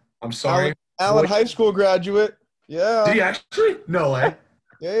upset. I'm sorry. Alan high school graduate. Yeah. Did he actually? No way.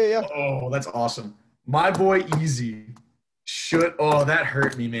 Yeah. Oh, that's awesome. My boy Easy that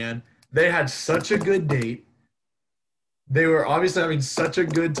hurt me, man. They had such a good date. They were obviously having such a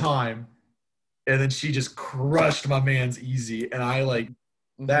good time. and then she just crushed my man's Easy, and I like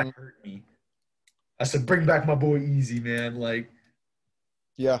that Mhm. hurt me. I said, "Bring back my boy Easy, man!" Like,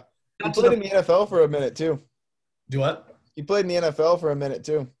 Yeah. He not to played the in the NFL for a minute too. do what? He played in the NFL for a minute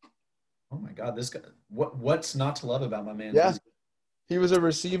too. Oh my God, this guy! What's not to love about my man's Yeah. Easy? He was a We got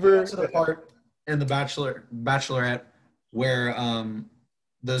receiver. to the part in the Bachelorette where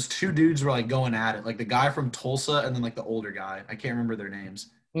those two dudes were like going at it, like the guy from Tulsa and then like the older guy. I can't remember their names,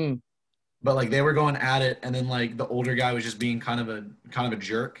 Mm. but like they were going at it, and then like the older guy was just being kind of a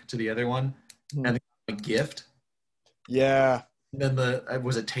jerk to the other one, and Mm. a gift. Yeah. And then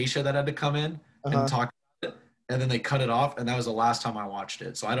was it Tasha that had to come in and Uh-huh. talk about it, and then they cut it off, and that was the last time I watched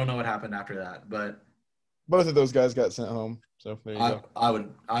it. So I don't know what happened after that, but Both of those guys got sent home. So there you go. I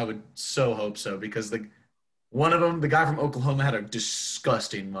would so hope so because one of them, the guy from Oklahoma, had a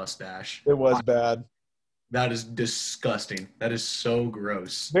disgusting mustache. It was bad. That is disgusting. That is so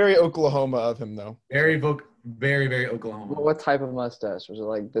gross. Very Oklahoma of him though. Very, very Oklahoma. What type of mustache was it?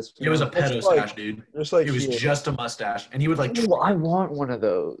 Like this? It was a Just pedo like- stash, dude. Just like It was here. just a mustache, and he would like. Ooh, I want one of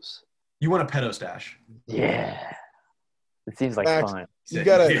those. You want a pedo stash? Yeah, it seems like Max, fun. You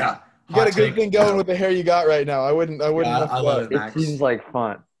got a Yeah. you got a Hot good take. thing going with the hair you got right now. I wouldn't Yeah, mess I it love up. it, Max. It seems like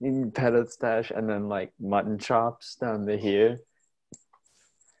fun. You can pedo stash and then like mutton chops down to here,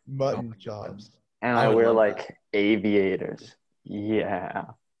 Mutton Oh my chops. and I I would wear love like aviators. Yeah,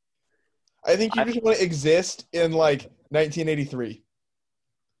 I think you just want to exist in like 1983.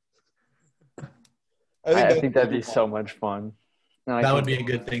 I think that'd be so much fun. And I That can- would be a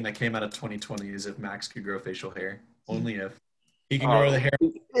good thing that came out of 2020 is if Max could grow facial hair. Only if he can Oh, grow the hair.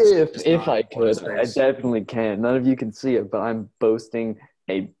 If I on his could, I face. definitely can. None of you can see it, but I'm boasting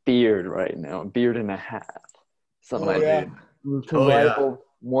a beard right now, a beard and a half. Something Oh, like yeah. to Oh, yeah. rival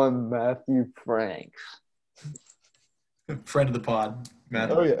one Matthew Franks. Friend of the pod,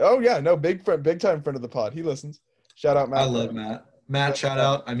 Matt. Oh yeah. No, big time friend of the pod. He listens. Shout out Matt. I love Matt. Matt, shout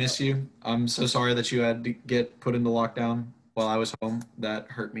out. I miss you. I'm so sorry that you had to get put into lockdown while I was home. That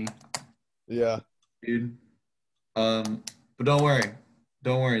hurt me, Yeah. dude. But don't worry.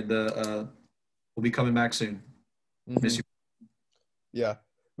 Don't worry. We'll be coming back soon. Miss you. Yeah.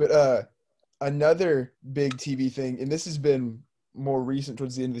 But another big TV thing, and this has been more recent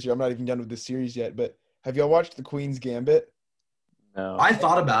towards the end of this year. I'm not even done with this series yet, but have y'all watched The Queen's Gambit? No. I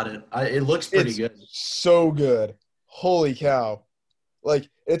thought about it. It looks pretty It's good. so good. Holy cow. Like,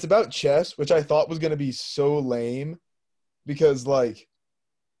 it's about chess, which I thought was going to be so lame because, like,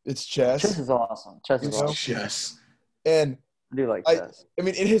 it's chess. Chess is awesome. Chess is You know? awesome. Chess. And, I do like I- chess. I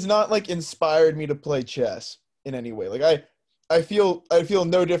mean, it has not, like, inspired me to play chess in any way. Like, I feel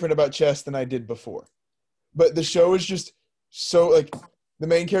no different about chess than I did before. But the show is just so, like, the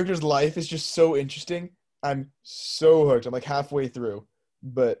main character's life is just so interesting. I'm so hooked. I'm, like, halfway through.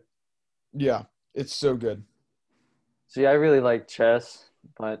 But, yeah, it's so good. See, I really like chess,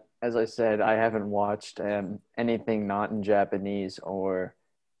 but as I said, I haven't watched anything not in Japanese or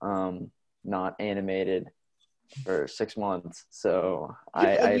not animated for 6 months. So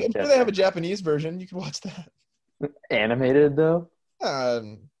I'm sure they have a Japanese version. You can watch that. animated though.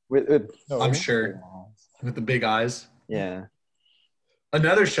 With No. I'm sure. With the big eyes. Yeah.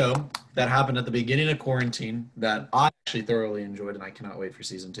 Another show that happened at the beginning of quarantine that I actually thoroughly enjoyed, and I cannot wait for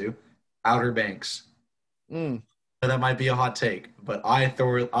season 2, Outer Banks. Mm. That might be a hot take, but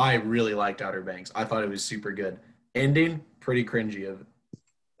I really liked Outer Banks. I thought it was super good. Ending, pretty cringy of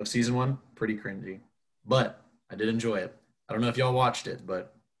season 1, pretty cringy. But I did enjoy it. I don't know if y'all watched it,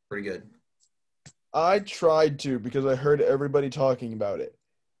 but pretty good. I tried to because I heard everybody talking about it,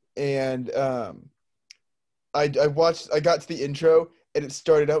 and I got to the intro and it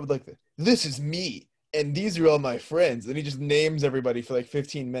started out with like, "This is me and these are all my friends," and he just names everybody for like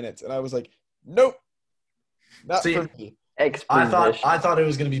 15 minutes, and I was like, "Nope, not See, for me." I thought it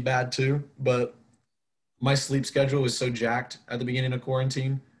was gonna be bad too, but my sleep schedule was so jacked at the beginning of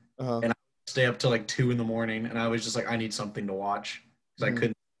quarantine. Uh-huh. And I would stay up till like 2 in the morning, and I was just like, I need something to watch because I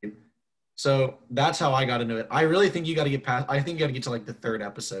couldn't sleep. So that's how I got into it. I really think you got to get past. I think you got to get to like the 3rd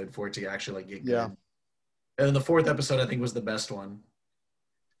episode for it to actually like get good. Yeah. And then the 4th episode I think was the best one.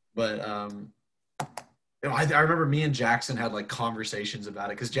 But I remember me and Jackson had like conversations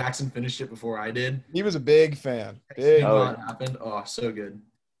about it because Jackson finished it before I did. He was a big fan. Seeing Oh, what happened. Oh, so good.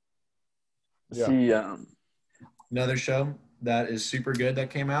 Yeah. See, Another show that is super good that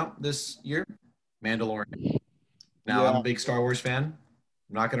came out this year, Mandalorian. Now, I'm a big Star Wars fan.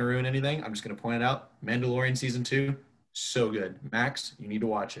 I'm not going to ruin anything. I'm just going to point it out. Mandalorian season 2, so good. Max, you need to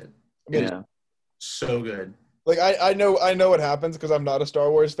watch it. yeah. So good. Like I know what happens because I'm not a Star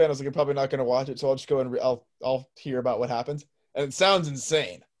Wars fan. I was like, I'm probably not going to watch it, so I'll just go and I'll hear about what happens, and it sounds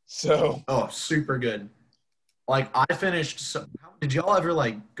insane. So Oh, super good. Like I finished. Did y'all ever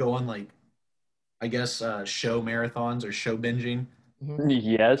like go on like I guess show marathons or show binging? mhm.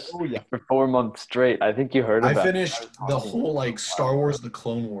 Yes, Oh yeah, for 4 months straight. I think you heard I about it. I was finished the talking whole like Star Wars: The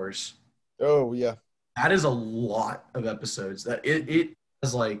Clone Wars. oh yeah. That is a lot of episodes. That it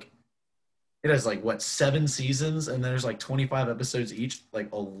has like it has like what 7 seasons, and there's like 25 episodes each. Like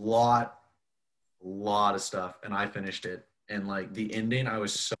a lot of stuff. And I finished it. And like the ending, I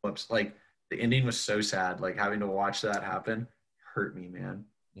was so upset. Like the ending was so sad. Like having to watch that happen hurt me, man.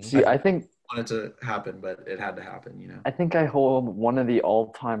 See, I wanted to happen, but it had to happen. You know. I think I hold one of the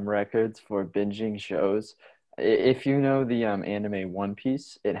all-time records for binging shows. If you know the anime One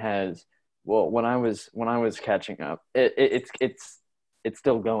Piece, it has well when I was catching up, it's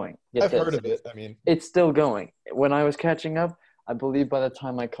still going. Get I've heard this, of it. I mean, it's still going. When I was catching up, I believe by the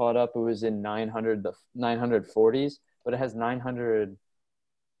time I caught up, it was in 940s, but it has 900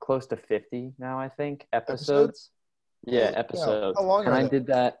 close to 50 now, I think, episodes. episodes. Yeah, Holy cow! How episodes. long And are I they? did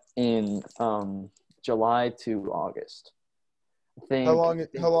that in July to August. I How think long?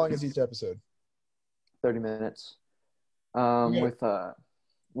 How long is each episode? 30 minutes. Okay.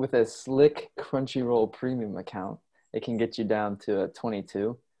 With a slick Crunchyroll premium account, it can get you down to a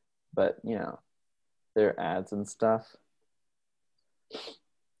 22, but there are ads and stuff.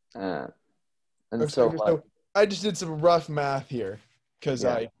 Uh, and Okay, so like so I just did some rough math here because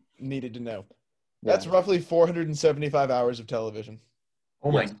yeah, I needed to know. yeah. That's roughly 475 hours of television.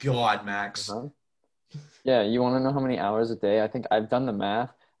 Oh my Yes. God, Max. Uh-huh. Yeah, you want to know how many hours a day? I think I've done the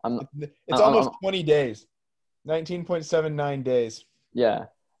math. I'm, It's I'm almost 20 days. 19.79 days. yeah.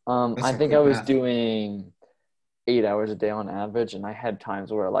 That's I some think I quick was math. doing 8 hours a day on average, and I had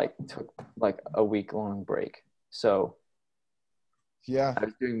times where I like took like a week long break. So Yeah. I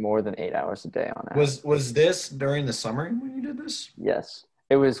was doing more than 8 hours a day on average. Was this during the summer when you did this? Yes,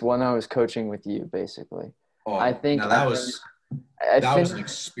 it was when I was coaching with you, basically. I Oh, think now I finished. I that was an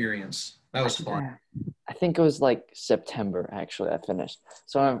finished. experience. That was fun. I think it was like September actually. I finished.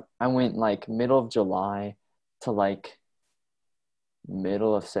 So I went like middle of July to like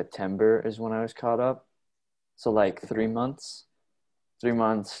middle of September is when I was caught up. So like 3 months. 3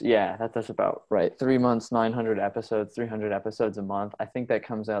 months, yeah, that's about right. 3 months, 900 episodes, 300 episodes a month. I think that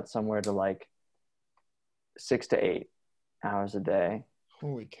comes out somewhere to like 6 to 8 hours a day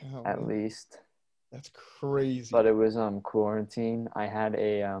Holy cow, at man. least. That's crazy. But it was quarantine. I had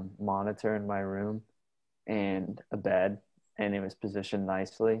a monitor in my room and a bed, and it was positioned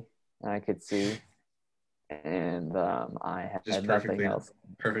nicely, and I could see. And I Just had nothing else.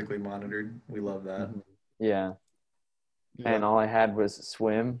 perfectly monitored. We love that. Mhm. Yeah, Yeah. and all I had was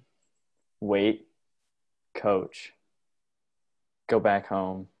swim, wait, coach, go back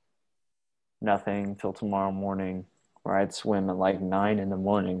home, nothing till tomorrow morning, where I'd swim at like 9 in the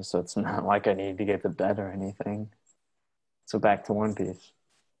morning. So it's not like I need to get to bed or anything. So back to One Piece.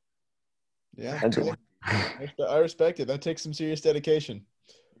 Yeah. Back to Hey, one. I respect it. That takes some serious dedication.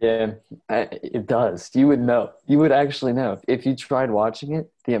 Yeah, it does. You would know. You would actually know. If you tried watching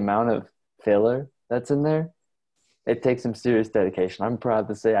it, the amount of filler that's in there, it takes some serious dedication. I'm proud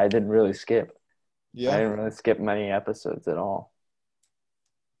to say I didn't really skip. I Yeah. didn't really skip many episodes at all.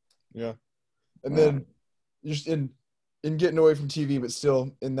 Yeah. And Yeah. then just in getting away from TV, but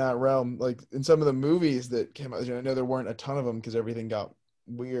still in that realm, like in some of the movies that came out, I know there weren't a ton of them because everything got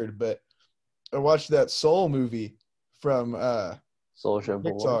weird, but I watched that Soul movie from Soldier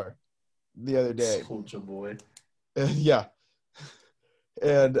Boy. Pixar the other day. Soldier Boy. Yeah.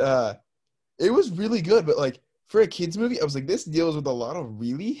 And it was really good, but like for a kids movie, I was like, this deals with a lot of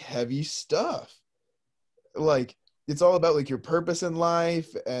really heavy stuff. Like it's all about like your purpose in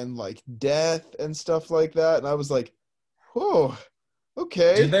life and like death and stuff like that. And I was like, whoa, Did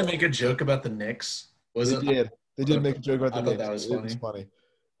okay. they make a joke about the Knicks? Was They it? did. They did make a joke about the I thought Knicks. that was It was funny. funny.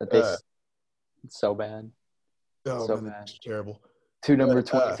 That they Uh, so bad. oh So man, bad. that's terrible. Two number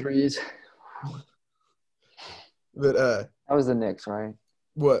But 23s. but That was the Knicks, right?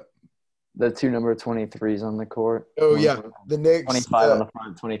 what? The two number 23s on the court. Oh One yeah, for the Knicks. 25 on the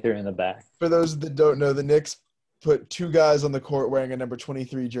front, 23 in the back. For those that don't know, the Knicks put two guys on the court wearing a number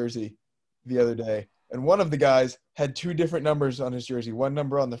 23 jersey the other day. And one of the guys had two different numbers on his jersey, one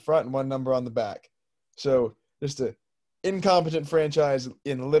number on the front and one number on the back. So just a incompetent franchise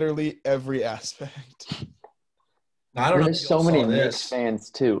in literally every aspect. Now, I don't know if There's y'all so many saw Knicks this. fans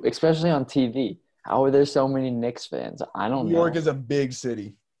too, especially on TV. How are there so many Knicks fans? I New don't York know. is a big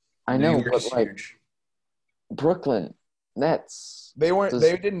city. I New know, York but is like huge. Brooklyn, Nets. They Does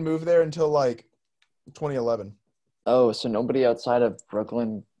didn't move there until like 2011. oh, so nobody outside of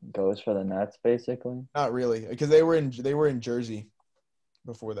Brooklyn goes for the Nets, basically? Not really, because they were in Jersey.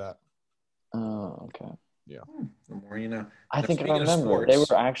 before that. Oh, okay. The more you know. I Now, think I speaking of remember. They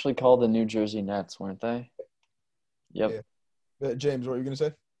sports, were actually called the New Jersey Nets, weren't they? Yep. Yeah. James, what were you gonna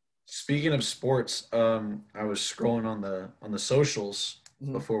say? speaking of sports, I was scrolling on the socials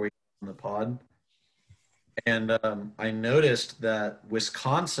Mhm. before we got on the pod, and I noticed that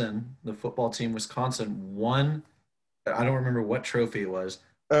Wisconsin, the football team Wisconsin, won. I don't remember what trophy it was.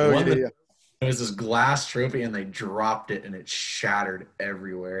 Oh Won yeah, the yeah, It was this glass trophy, and they dropped it, and it shattered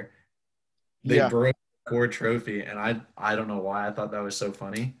everywhere. They yeah. broke the core trophy, and I don't know why I thought that was so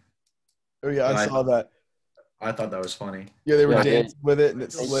funny, Oh yeah, I but saw that. I thought that was funny. Yeah, they were Yeah, dancing with it and I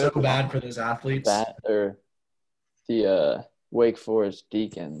it feel so slipped. bad for those the athletes. bat or the Wake Forest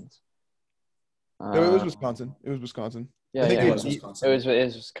Deacons. No, it was Uh, Wisconsin. It was Wisconsin. I yeah, think yeah. It they was beat. Wisconsin. It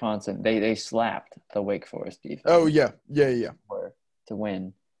was Wisconsin. They slapped the Wake Forest Oh defense yeah, yeah, yeah, to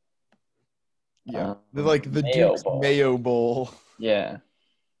win. yeah. They're like the Duke's Bowl. Mayo Bowl. Yeah,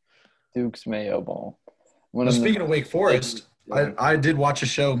 Duke's Mayo Bowl. One Now, of the speaking of Wake places. Forest, I did watch a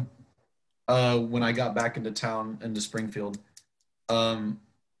show when I got back into town into Springfield. Um,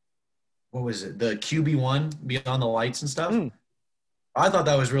 what was it? The QB1 Beyond the Lights and stuff. Mm. I thought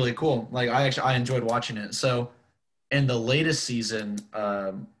that was really cool. Like I enjoyed watching it. So in the latest season,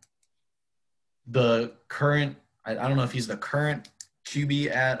 the current I don't know if he's the current QB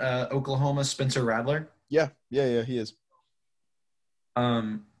at Oklahoma, Spencer Radler. Yeah, yeah, yeah. He is.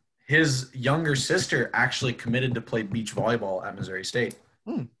 Um, his younger sister actually committed to play beach volleyball at Missouri State.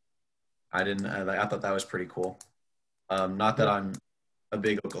 Mm. I didn't. I thought that was pretty cool. Not that Yeah. I'm a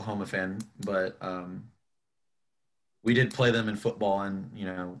big Oklahoma fan, but we did play them in football,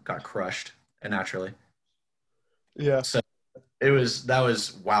 and got crushed naturally. Yeah. So that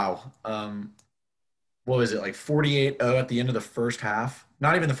was wow. What was it, like 48-0 at the end of the first half?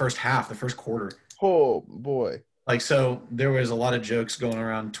 Not even the first half, the first quarter. Oh boy. Like, so there was a lot of jokes going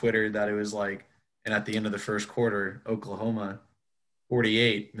around Twitter that it was like, and at the end of the first quarter, Oklahoma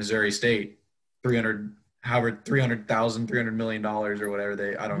 48, Missouri State 300, however, 300,000, $300 million or whatever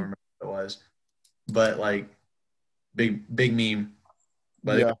I don't remember what it was, but like big meme.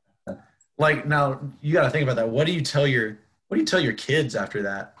 But Yeah. like, now you got to think about that. What do you tell your kids after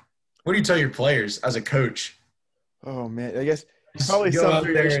that? What do you tell your players as a coach? Oh man. I guess Just probably go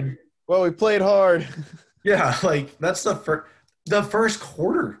something. out there and Well, we played hard. yeah, like that's the first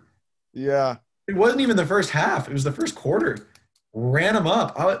quarter. Yeah. It wasn't even the first half. It was the first quarter. Ran them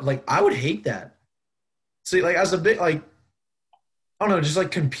up. I would hate that. See, like as a bit like I don't know, just like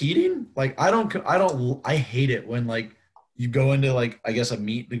competing. Like I hate it when like you go into like I guess a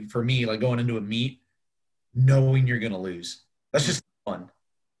meet like, for me like going into a meet knowing you're gonna lose. That's just fun.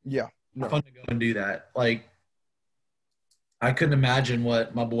 Yeah. No. Fun to go and do that. Like I couldn't imagine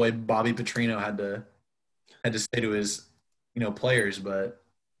what my boy Bobby Petrino had to say to his players, but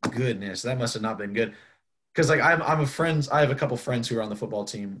goodness, that must have not been good. Because like I have a couple friends who are on the football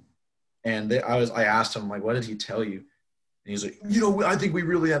team, and I asked him like, what did he tell you? And he's like, I think we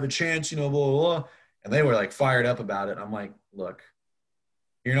really have a chance, blah blah blah. And they were like fired up about it. I'm like, look,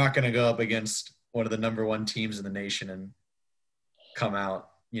 you're not going to go up against one of the number one teams in the nation and come out,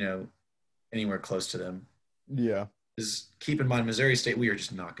 anywhere close to them. Yeah. Because keep in mind, Missouri State, we are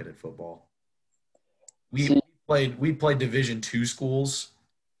just not good at football. We See, played Division II schools,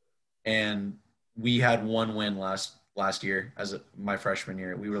 and we had one win last year my freshman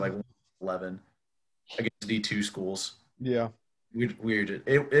year. We were like 11 against D2 schools. Yeah. It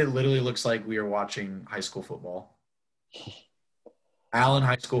literally looks like we are watching high school football. Allen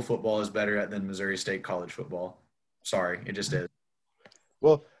high school football is better than Missouri State college football. Sorry, it just is.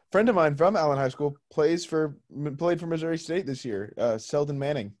 Well, a friend of mine from Allen High School played for Missouri State this year. Selden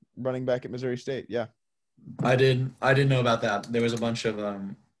Manning, running back at Missouri State. Yeah. I didn't know about that. There was a bunch of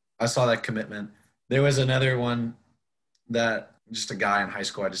I saw that commitment. There was another one that just a guy in high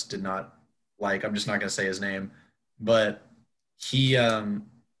school I just did not like. I'm just not gonna say his name, but he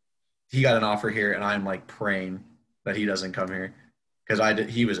got an offer here, and I'm like praying that he doesn't come here because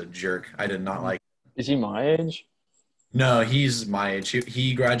he was a jerk. I did not like. is he my age? No, he's my age.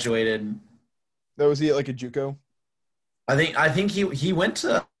 He graduated. That was he at like a JUCO? I think he went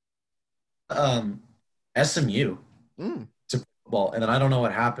to SMU Mm. to football, and then I don't know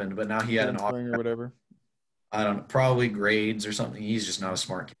what happened, but now he had an offer. Spring or whatever. I don't know, probably grades or something. He's just not a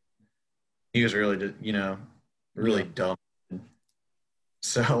smart kid. He was really, really dumb.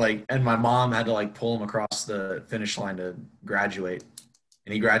 So like, and my mom had to like pull him across the finish line to graduate,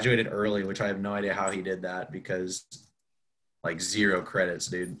 and he graduated early, which I have no idea how he did that because like 0 credits,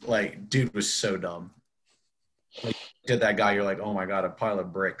 dude. Like, dude was so dumb. Like, look at that guy, you're like, oh my god, a pile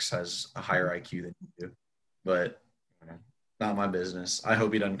of bricks has a higher IQ than you do. But not my business. I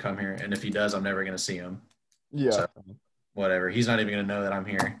hope he doesn't come here, and if he does, I'm never gonna see him. Yeah. So whatever. He's not even gonna know that I'm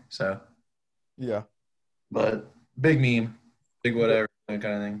here. So, Yeah. but big meme, big whatever that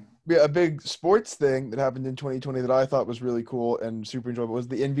kind of thing. Yeah, a big sports thing that happened in 2020 that I thought was really cool and super enjoyable was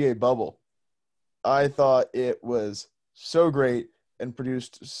the NBA bubble. I thought it was so great and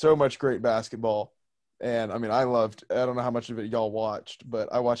produced so much great basketball. And I mean, I don't know how much of it y'all watched,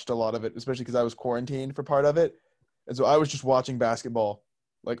 but I watched a lot of it, especially because I was quarantined for part of it. And so I was just watching basketball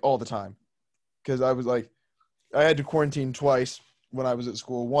like all the time because I was like, I had to quarantine twice when I was at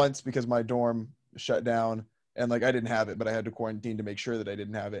school. Once because my dorm shut down and like I didn't have it, but I had to quarantine to make sure that I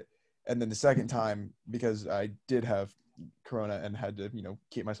didn't have it. And then the second time because I did have corona and had to,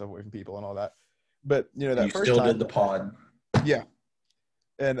 keep myself away from people and all that. But And that you first still did time, the pod. yeah.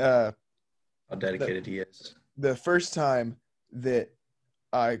 And How dedicated he is. the first time that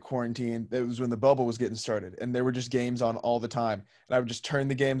I quarantined, it was when the bubble was getting started and there were just games on all the time. And I would just turn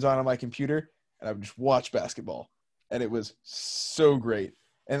the games on my computer and I would just watch basketball. And it was so great.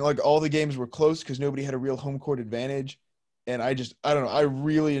 And like all the games were close because nobody had a real home court advantage. And I don't know, I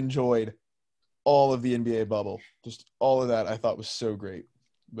really enjoyed all of the NBA bubble. Just all of that I thought was so great.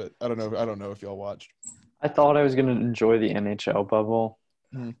 But I don't know if y'all watched. I thought I was going to enjoy the NHL bubble,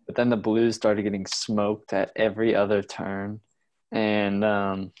 Hmm. but then the Blues started getting smoked at every other turn, and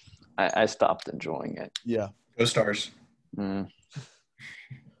I stopped enjoying it. Yeah. Go Stars.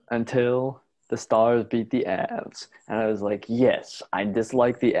 Until the Stars beat the Avs. And I was like, yes, I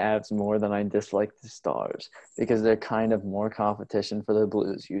dislike the Avs more than I dislike the Stars because they're kind of more competition for the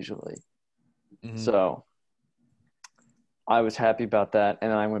Blues usually. Mm-hmm. So I was happy about that,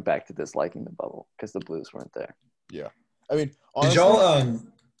 and then I went back to disliking the bubble because the Blues weren't there. Yeah. I mean, Did honestly, y'all?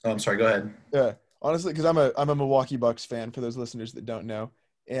 I'm sorry. Go ahead. yeah, honestly, because I'm a Milwaukee Bucks fan for those listeners that don't know,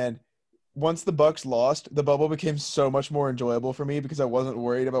 and once the Bucks lost, the bubble became so much more enjoyable for me because I wasn't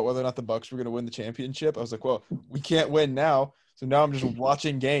worried about whether or not the Bucks were going to win the championship. I was like, well, we can't win now, so now I'm just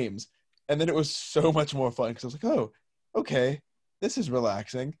watching games, and then it was so much more fun because I was like, oh, okay, this is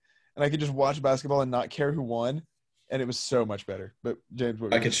relaxing, and I could just watch basketball and not care who won, and it was so much better. But James,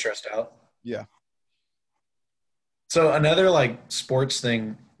 what were I you get saying? stressed out. Yeah. So another like sports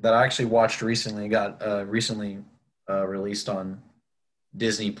thing that I actually watched recently got recently released on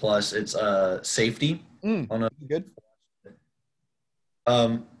Disney Plus. It's Safety. On a, Good.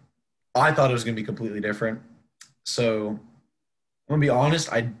 um, I thought it was gonna be completely different. So I'm gonna be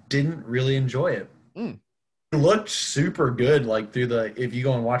honest, I didn't really enjoy it. Mm. It looked super good, like through the if you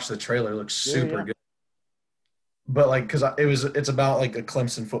go and watch the trailer, it looks super Yeah. good. But like, because it's about like a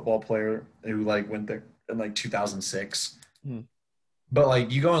Clemson football player who like went there in like 2006. Mm. But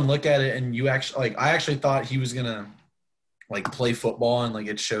like you go and look at it, and you actually like I actually thought he was gonna like play football, and like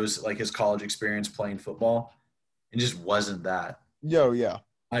it shows like his college experience playing football. It just wasn't that. Yo, yeah.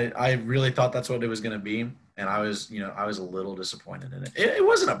 I really thought that's what it was gonna be, and I was a little disappointed in it. It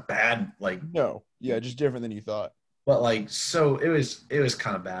wasn't a bad like, No. Yeah, just different than you thought. but like so it was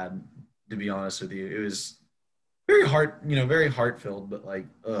kind of bad to be honest with you. It was very very heart filled, but like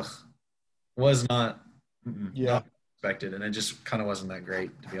was not Yeah. not expected, and it just kind of wasn't that great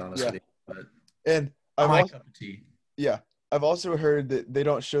to be honest Yeah. with you. But And not I've my also cup of tea. yeah, I've also heard that they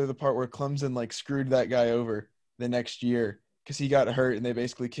don't show the part where Clemson like screwed that guy over the next year because he got hurt and they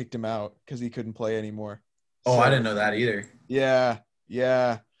basically kicked him out because he couldn't play anymore. Oh, So I didn't know that either. yeah,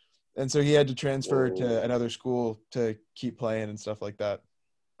 yeah. And so he had to transfer to another school to keep playing and stuff like that.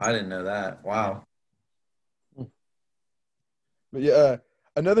 I didn't know that. Wow. But yeah,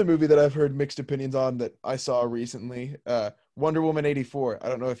 another movie that I've heard mixed opinions on that I saw recently, Wonder Woman 84. I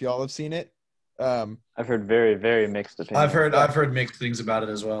don't know if y'all have seen it. I've heard very, very mixed opinions. I've heard mixed things about it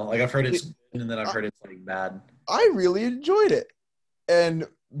as well. Like I've heard it's good, and then I've heard it's like bad. I really enjoyed it. And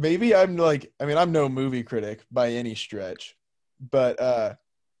maybe I'm like, I mean, I'm no movie critic by any stretch, but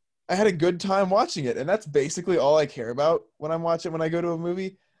I had a good time watching it. And that's basically all I care about when I'm watching, when I go to a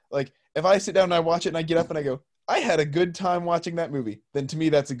movie. Like, if I sit down and I watch it and I get up and I go, I had a good time watching that movie, then to me,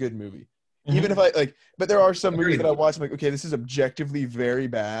 that's a good movie. Mm-hmm. Even if I like, but there are some movies Agreed. that I watch, I'm like, okay, this is objectively very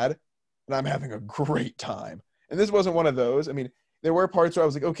bad, and I'm having a great time. And this wasn't one of those. I mean, there were parts where I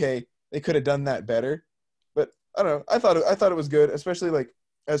was like, okay, they could have done that better. But I don't know. I thought it was good, especially like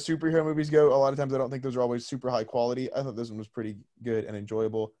as superhero movies go. A lot of times I don't think those are always super high quality. I thought this one was pretty good and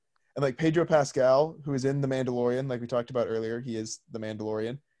enjoyable. And like Pedro Pascal, who is in The Mandalorian, like we talked about earlier, he is the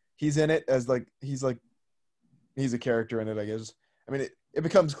Mandalorian. He's in it as like he's a character in it, I guess. I mean, it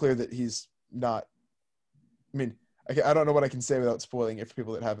becomes clear that he's not. I mean, I don't know what I can say without spoiling it for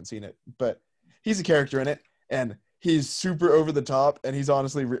people that haven't seen it, but he's a character in it, and he's super over the top, and he's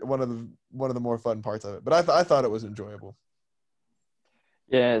honestly one of the more fun parts of it. But I thought it was enjoyable.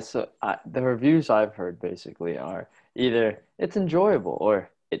 Yeah, so the reviews I've heard basically are either it's enjoyable or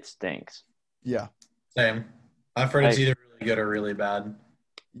it stinks. Yeah. Same. I've heard it's Like either really good or really bad.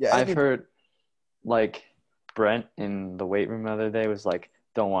 Yeah. I I've mean, heard like Brent in the weight room the other day was like,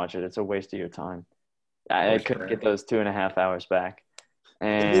 "Don't watch it. It's a waste of your time." I Course, couldn't get Brent. those 2.5 hours back. it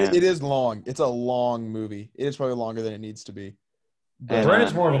And is long. It's a long movie. It is probably longer than it needs to be. But and Brent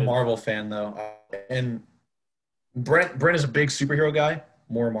is more of a Marvel fan though, and Brent is a big superhero guy.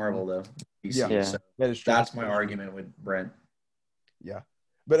 More Marvel though, yeah, DC. yeah, So that is true. that's my argument with Brent. Yeah.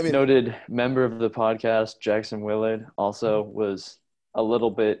 But I mean, noted member of the podcast Jackson Willard also was a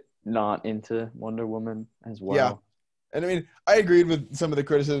little bit not into Wonder Woman as yeah. well. And I mean, I agreed with some of the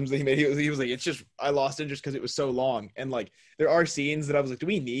criticisms that he made. He was like, it's just, I lost interest because it was so long. And like, there are scenes that I was like, do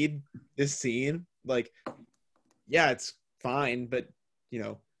we need this scene? Like, yeah, it's fine, but you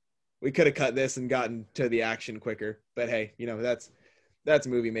know, we could have cut this and gotten to the action quicker. But hey, you know, that's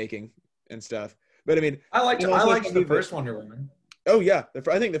movie making and stuff. But I mean, and I also liked the something that, first Wonder Woman. oh yeah,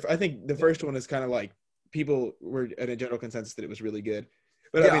 I think the first one is kind of like people were in a general consensus that it was really good.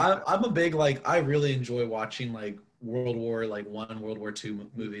 But I Yeah, mean, I'm a big like I really enjoy watching like World War like One, World War Two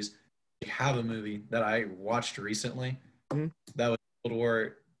movies. I have a movie that I watched recently Mhm. that was a World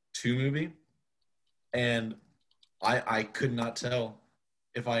War Two movie, and I could not tell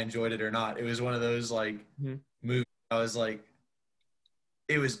if I enjoyed it or not. It was one of those like Mhm. movies. I was like,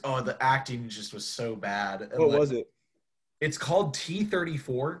 it was the acting just was so bad. And What like was it? it's called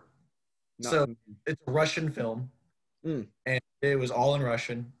T-34. Not So it's a Russian film, Mm. and it was all in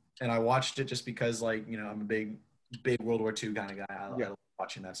Russian. And I watched it just because, like, you know, I'm a big World War II kind of guy. I Yeah. love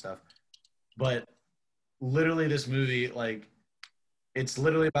watching that stuff. But literally, this movie, like, it's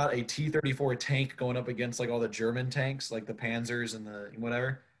literally about a T-34 tank going up against like all the German tanks, like the Panzers and the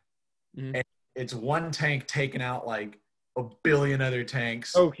whatever. Mhm. And it's one tank taking out like a billion other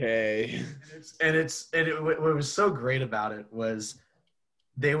tanks. Okay. What was so great about it was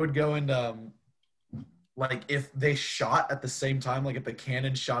they would go and like if they shot at the same time, like if the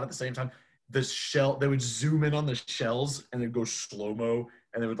cannon shot at the same time, they would zoom in on the shells and they'd go slow-mo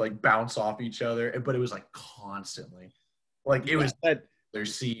and they would like bounce off each other. But it was like constantly. Like it was that, their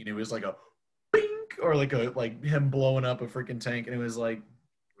scene. It was like a bink or like him blowing up a freaking tank, and it was like,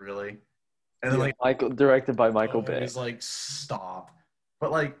 really? And then Yeah. like Directed by Michael it Bay. was like, stop. But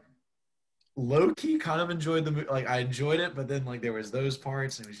like low key kind of enjoyed the movie. Like I enjoyed it, but then like there was those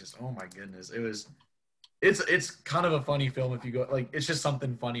parts and it was just, oh my goodness. It's kind of a funny film if you go like it's just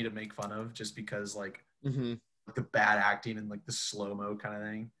something funny to make fun of just because like mm-hmm. the bad acting and like the slow-mo kind of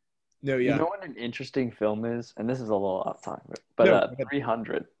thing. No, You yeah. know what an interesting film is, and this is a little off time, but No,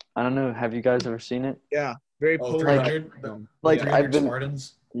 300. I don't know. Have you guys ever seen it? yeah. Very Oh, polarizing 300? film. Like Yeah. 300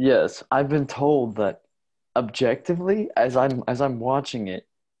 Spartans? Yes, I've been told that objectively, as I'm watching it,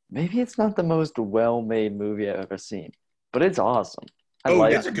 maybe it's not the most well-made movie I've ever seen, but it's awesome. I Oh,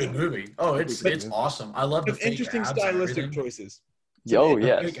 like It's a good movie. Oh, it's But- awesome. I love the Some fake interesting abs and stylistic everything. choices. Oh The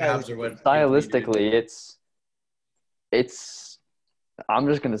yes, fake abs are what stylistically, it's. I'm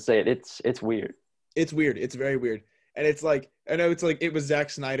just gonna say it. It's weird. It's weird. It's very weird. And it's like, I know it's like, it was Zack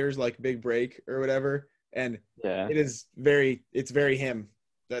Snyder's like big break or whatever. And Yeah, it's very him.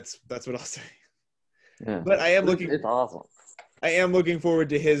 That's what I'll say. yeah. But It's awesome. I am looking forward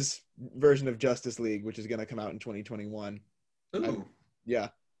to his version of Justice League, which is going to come out in 2021. Ooh. Yeah.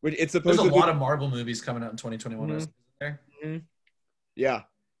 Which it's There's supposed a to be. lot of Marvel movies coming out in 2021. Mhm. Isn't there? Mhm. Yeah.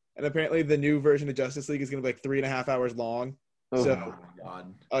 And apparently the new version of Justice League is going to be like 3.5 hours long. Oh, So Oh my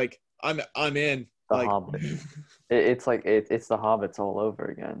god. like, I'm in. The Like, Hobbit. It's like it's the Hobbits all over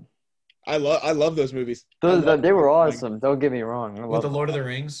again. I love those movies. They were awesome. Don't get me wrong. I With love the Lord of the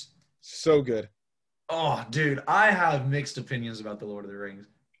Rings. So good. Oh, dude, I have mixed opinions about the Lord of the Rings.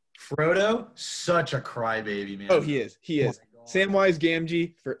 Frodo, such a crybaby, man. Oh, he is. He is. Oh my God. Samwise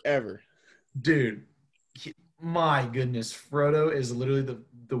Gamgee forever. Dude, my goodness, Frodo is literally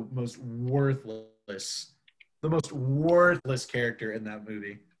the most worthless character in that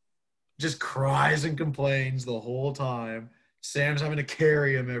movie. Just cries and complains the whole time. Sam's having to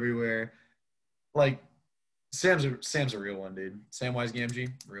carry him everywhere. Like, Sam's a real one, dude. Samwise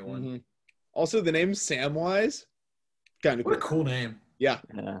Gamgee, real one. Mhm. Also, the name Samwise, kind of What a cool. cool name. Yeah.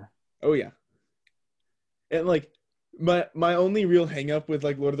 Yeah. Oh yeah. And like my only real hang up with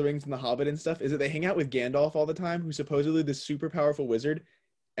like Lord of the Rings and the Hobbit and stuff is that they hang out with Gandalf all the time, who's supposedly this super powerful wizard,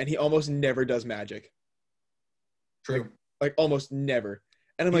 and he almost never does magic. True. Like almost never.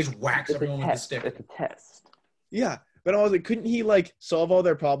 And I'm He like, just whacks It's a everyone with a test. stick. It's a test. yeah. But I was like, couldn't he like solve all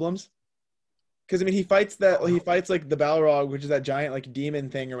their problems? Because I mean, he fights like the Balrog, which is that giant like demon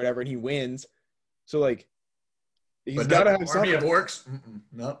thing or whatever, and he wins. So like, He's got to have Army something. of Orcs?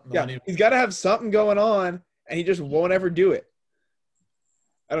 Nope, Yeah, he's got to have something going on, and he just won't ever do it.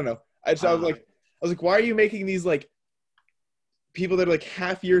 I don't know. I was like, why are you making these like people that are like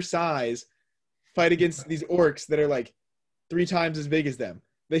half your size fight against these orcs that are like 3 times as big as them?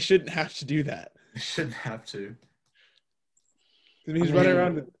 They shouldn't have to do that. They shouldn't have to. I mean, he's running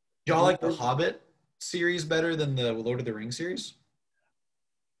around with. Y'all like the Hobbit series better than the Lord of the Rings series?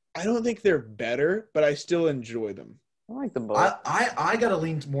 I don't think they're better, but I still enjoy them. I like them both. I gotta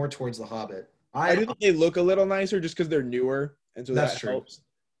lean more towards the Hobbit. I do think they look a little nicer just because they're newer, and so That's that true. helps.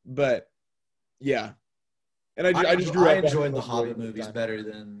 But yeah, and I just grew up. I enjoyed the Hobbit movies better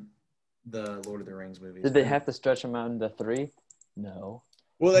than the Lord of the Rings movies. Did they have to stretch them out into 3? No.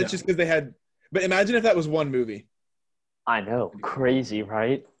 Well, that's just because they had. But imagine if that was one movie. I know, crazy,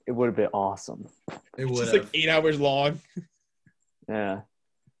 right? It would have been awesome. It would It's like 8 hours long. Yeah.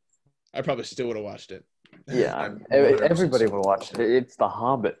 I probably still would have watched it. Yeah, everybody would watch it. It's The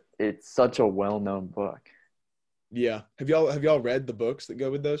Hobbit. It's such a well-known book. Yeah. Have y'all read the books that go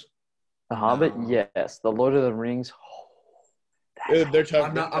with those? The Hobbit, yes. The Lord of the Rings. They're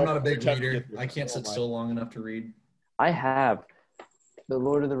tough. I'm not a big reader. I can't sit still long enough to read. I have The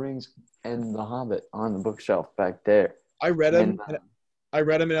Lord of the Rings and The Hobbit on the bookshelf back there. I read them. I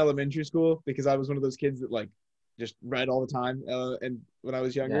read them in elementary school because I was one of those kids that like just read all the time. And when I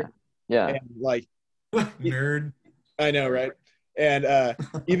was younger, yeah. And like nerd. I know, right? And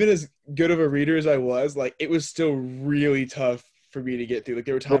even as good of a reader as I was, like it was still really tough for me to get through. Like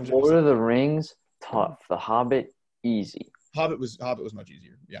there were times. The Lord of the Rings, tough. The Hobbit, easy. Hobbit was much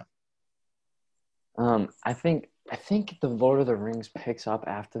easier. Yeah. I think the Lord of the Rings picks up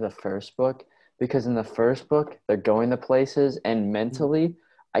after the first book because in the first book they're going to places and mentally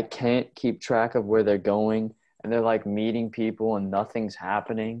I can't keep track of where they're going and they're like meeting people and nothing's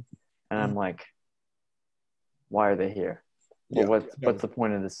happening and I'm like, why are they here? Well, what's the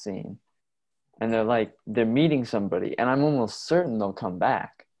point of this scene? And they're meeting somebody and I'm almost certain they'll come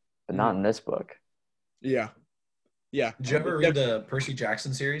back, but not in this book. Yeah. Yeah. Did you ever read the Percy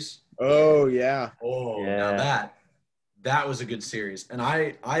Jackson series? Oh yeah. Oh, yeah. Now that was a good series. And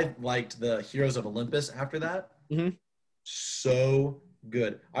I liked the Heroes of Olympus after that. Mm-hmm. So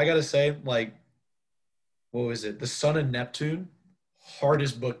good. I gotta say, like, what was it? The Sun and Neptune,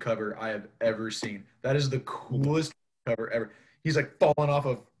 hardest book cover I have ever seen. That is the coolest cover ever. He's like falling off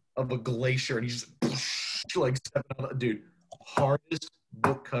of a glacier and he's just like stepping on. Dude, hardest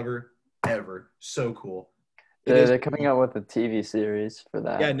book cover ever. So cool. They're coming out with a TV series for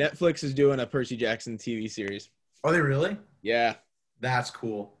that. Yeah, Netflix is doing a Percy Jackson TV series. Are they really? Yeah. That's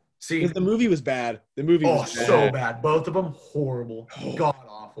cool. See, because the movie was bad. The movie was bad. So bad. Both of them horrible. God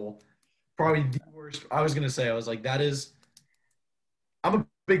awful. Probably the worst. I was going to say, I was like, I'm a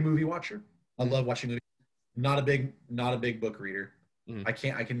big movie watcher. I love watching movies. Not a big book reader. Mm. I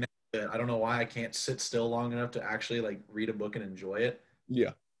can never do it. I don't know why I can't sit still long enough to actually like read a book and enjoy it.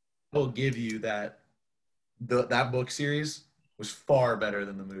 Yeah. I'll give you that. That book series was far better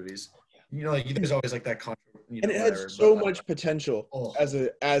than the movies. You know, like there's always like that controversy. And it had so much potential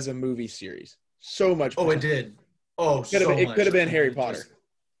as a movie series. So much potential. Oh, it did. Oh, it could have been Harry Potter.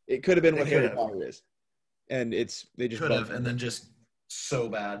 It could have been what Harry Potter is. And they just could have, and then just so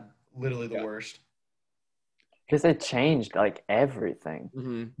bad. Literally the worst. Because they changed like everything.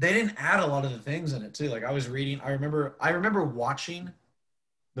 Mm-hmm. They didn't add a lot of the things in it too. Like I was reading, I remember watching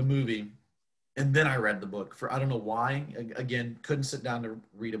the movie. And then I read the book I don't know why. Again, couldn't sit down to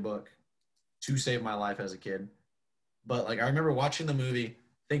read a book to save my life as a kid. But like I remember watching the movie,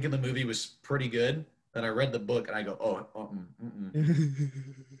 thinking the movie was pretty good. Then I read the book and I go,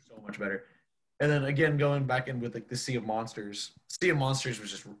 so much better. And then again, going back in with like the Sea of Monsters. Sea of Monsters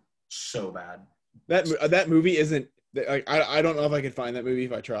was just so bad. That movie isn't. Like, I don't know if I could find that movie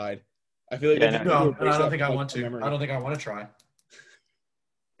if I tried. I feel like and I don't think I want to. I don't think I want to try.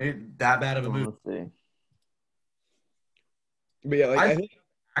 That bad of a movie. But yeah, like I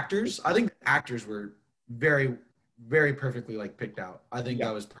think the actors were very, very perfectly like picked out. I think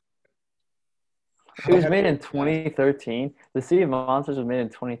that was. It was made in 2013. The City of Monsters was made in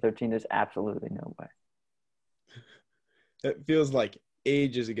 2013. There's absolutely no way. It feels like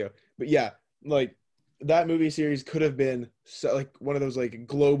ages ago. But yeah, like that movie series could have been like one of those like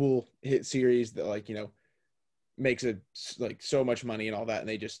global hit series that like, you know, makes it like so much money and all that, and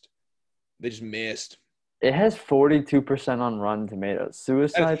they just missed. It has 42% on Rotten Tomatoes.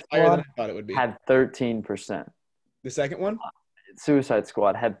 Suicide Squad I thought it would be. Had 13%. The second one? Suicide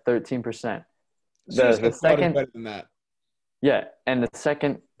Squad had 13%. The second is better than that. Yeah, and the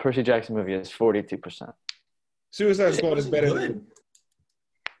second Percy Jackson movie is 42%. Suicide Squad is better than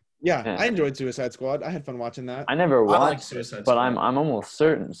Yeah, Yeah. I enjoyed Suicide Squad. I had fun watching that. I never I like watched it, Suicide but Squad. I'm almost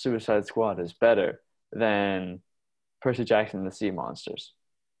certain Suicide Squad is better than Percy Jackson and the Sea Monsters.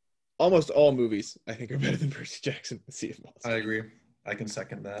 Almost all movies I think are better than Percy Jackson and the Sea of Monsters. I agree. I can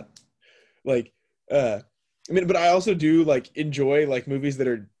second that. Like, I mean, but I also do like enjoy like movies that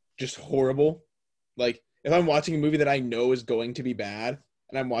are just horrible. Like, if I'm watching a movie that I know is going to be bad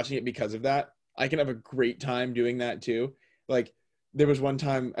and I'm watching it because of that, I can have a great time doing that too. Like, there was one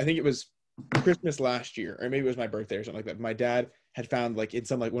time, I think it was Christmas last year, or maybe it was my birthday or something like that. My dad had found like in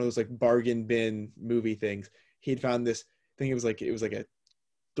some like one of those like bargain bin movie things. He'd found this thing. It was like a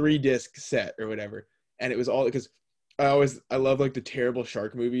 3-disc set or whatever, and it was all because I love like the terrible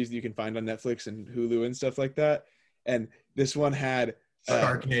shark movies that you can find on Netflix and Hulu and stuff like that. And this one had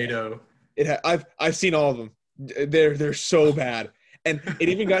Sharknado. it had I've seen all of them. They're so bad, and it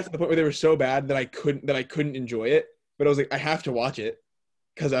even got to the point where they were so bad that I couldn't enjoy it. But I was like, I have to watch it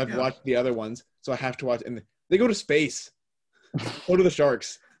because I've watched the other ones, so I have to watch it. And they go to space, go to the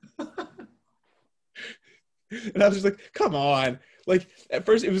sharks, and I was just like, come on. Like at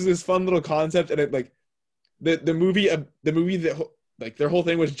first, it was this fun little concept, and it like the movie that like their whole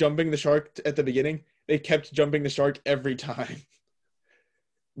thing was jumping the shark at the beginning. They kept jumping the shark every time.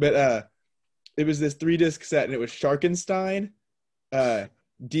 But it was this 3-disc set, and it was Sharkenstein,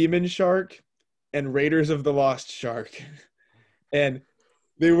 Demon Shark, and Raiders of the Lost Shark. And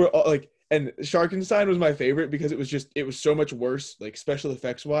they were all like, and Sharkenstein was my favorite because it was so much worse, like special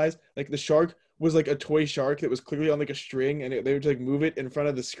effects wise. Like the shark was like a toy shark that was clearly on like a string, and they would like move it in front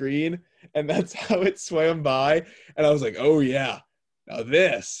of the screen, and that's how it swam by. And I was like, oh yeah, now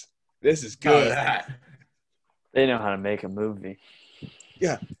this is good. They know how to make a movie.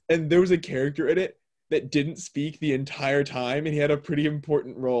 Yeah, and there was a character in it that didn't speak the entire time, and he had a pretty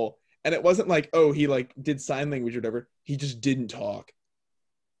important role. And it wasn't like, oh, he like did sign language or whatever. He just didn't talk,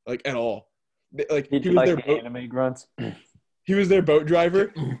 like at all. Like He he was like their the boat, anime grunts. he was their boat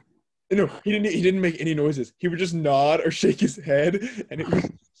driver. No, he didn't make any noises. He would just nod or shake his head, and it was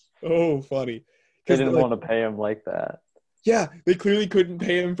so funny. They didn't like, want to pay him like that. Yeah, they clearly couldn't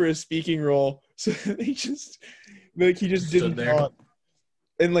pay him for a speaking role, so they just like he just didn't talk.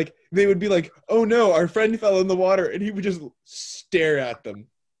 And like they would be like, "Oh no, our friend fell in the water," and he would just stare at them.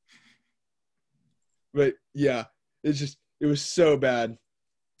 But yeah, it was so bad.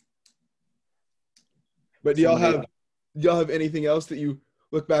 But do y'all have anything else that you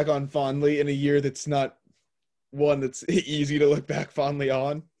look back on fondly in a year that's not one that's easy to look back fondly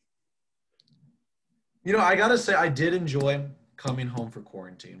on? You know, I gotta say, I did enjoy coming home for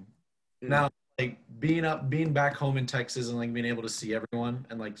quarantine. Now, like being back home in Texas and like being able to see everyone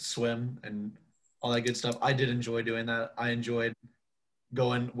and like swim and all that good stuff. I did enjoy doing that. I enjoyed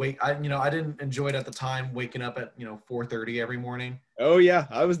I didn't enjoy it at the time, waking up at 4:30 every morning. Oh yeah,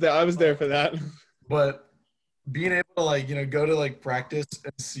 I was there for that. But being able to like go to like practice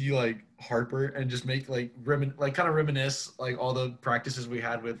and see like Harper and just make like kind of reminisce like all the practices we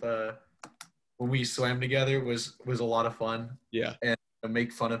had with when we swam together was a lot of fun. Yeah. And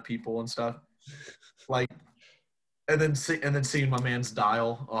make fun of people and stuff. Like and then seeing my man's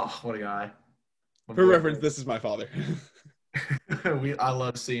dial. Oh, what a guy. For reference, this is my father. I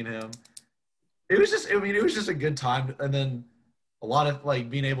love seeing him. It was just a good time, and then a lot of like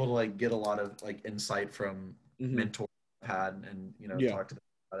being able to like get a lot of like insight from mentors I've had and talk to them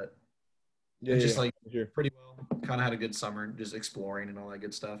about it. Yeah, and just pretty well kind of had a good summer just exploring and all that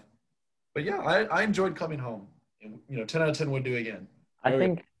good stuff. But yeah, I enjoyed coming home. 10 out of 10 would do again. I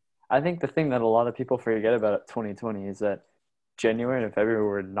think the thing that a lot of people forget about 2020 is that January and February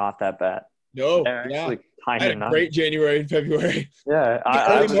were not that bad. No, yeah. I had a great January and February. Yeah,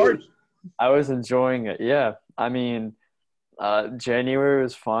 I was enjoying it. Yeah, I mean, January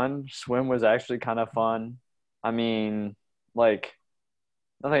was fun. Swim was actually kind of fun. I mean, like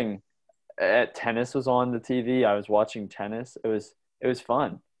nothing. Tennis was on the TV. I was watching tennis. It was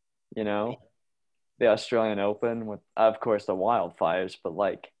fun. The Australian Open with, of course, the wildfires, but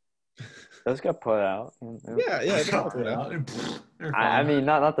like those got put out. Yeah, it got put out. I mean,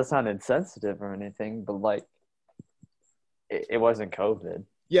 not to sound insensitive or anything, but like it wasn't COVID.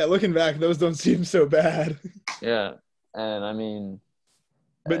 Yeah, looking back, those don't seem so bad. Yeah, and I mean,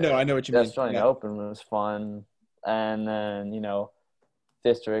 but no, I know what you mean. The Australian Open was fun, and then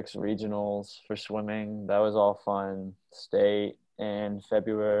districts, regionals for swimming, that was all fun. State in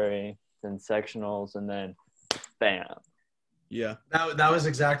February, then sectionals, and then bam. Yeah, that was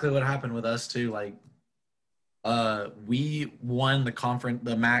exactly what happened with us too. Like, we won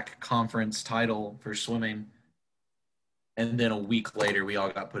the MAC conference title for swimming, and then a week later, we all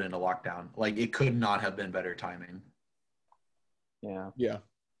got put into lockdown. Like, it could not have been better timing. Yeah. Yeah.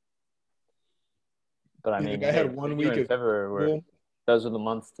 But I He's mean, like, I hey, had 1 week January, of February were school. those were the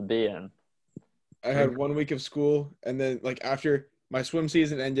months to be in. I had 1 week of school, and then like after my swim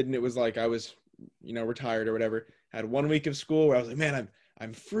season ended, and it was like I was, retired or whatever. I had 1 week of school where I was like, man,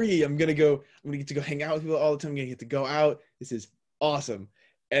 I'm free. I'm gonna get to go hang out with people all the time. I'm gonna get to go out. This is awesome.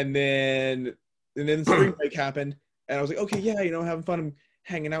 And then spring break happened, and I was like, okay, yeah, having fun. I'm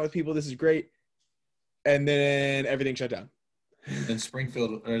hanging out with people. This is great. And then everything shut down. Then spring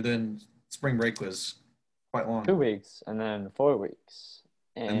break was quite long. 2 weeks and then 4 weeks.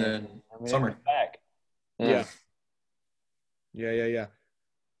 And then we summer. didn't look back. Yeah.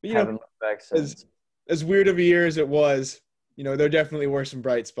 But, Haven't looked back since. as weird of a year as it was, there definitely were some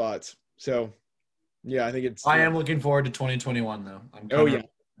bright spots. So, yeah, I think it's. I am looking forward to 2021 though. I'm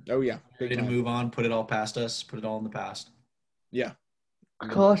Oh yeah. ready to move on, put it all past us, put it all in the past. Yeah.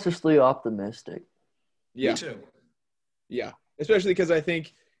 Cautiously optimistic. Yeah. Me too. Yeah, especially because I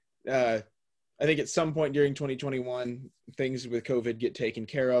think at some point during 2021, things with COVID get taken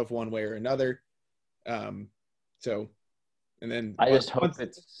care of one way or another. So, and then I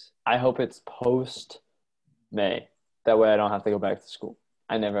hope it's post May. That way I don't have to go back to school.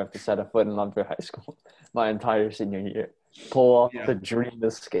 I never have to set a foot in Lumber High School my entire senior year. Pull off the dream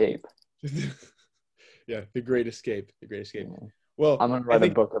escape. Yeah, the Great Escape. The Great Escape. Yeah. Well, I'm gonna write a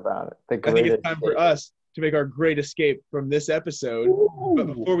book about it. I think it's time for us to make our great escape from this episode. Ooh, but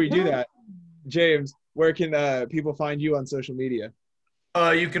before we do that, James, where can people find you on social media?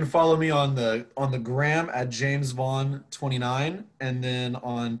 You can follow me on the gram at James Vaughn 29, and then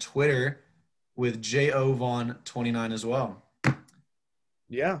on Twitter with JO Vaughn 29 as well.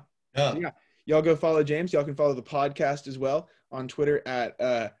 Yeah. Y'all go follow James. Y'all can follow the podcast as well on Twitter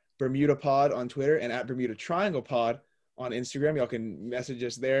at Bermuda Pod on Twitter and at Bermuda Triangle Pod on Instagram. Y'all can message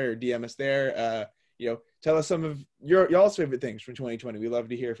us there or DM us there. Tell us some of y'all's favorite things from 2020. We love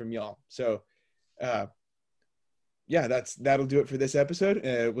to hear from y'all. So, that'll do it for this episode.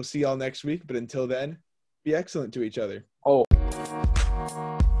 We'll see y'all next week. But until then, be excellent to each other. Oh.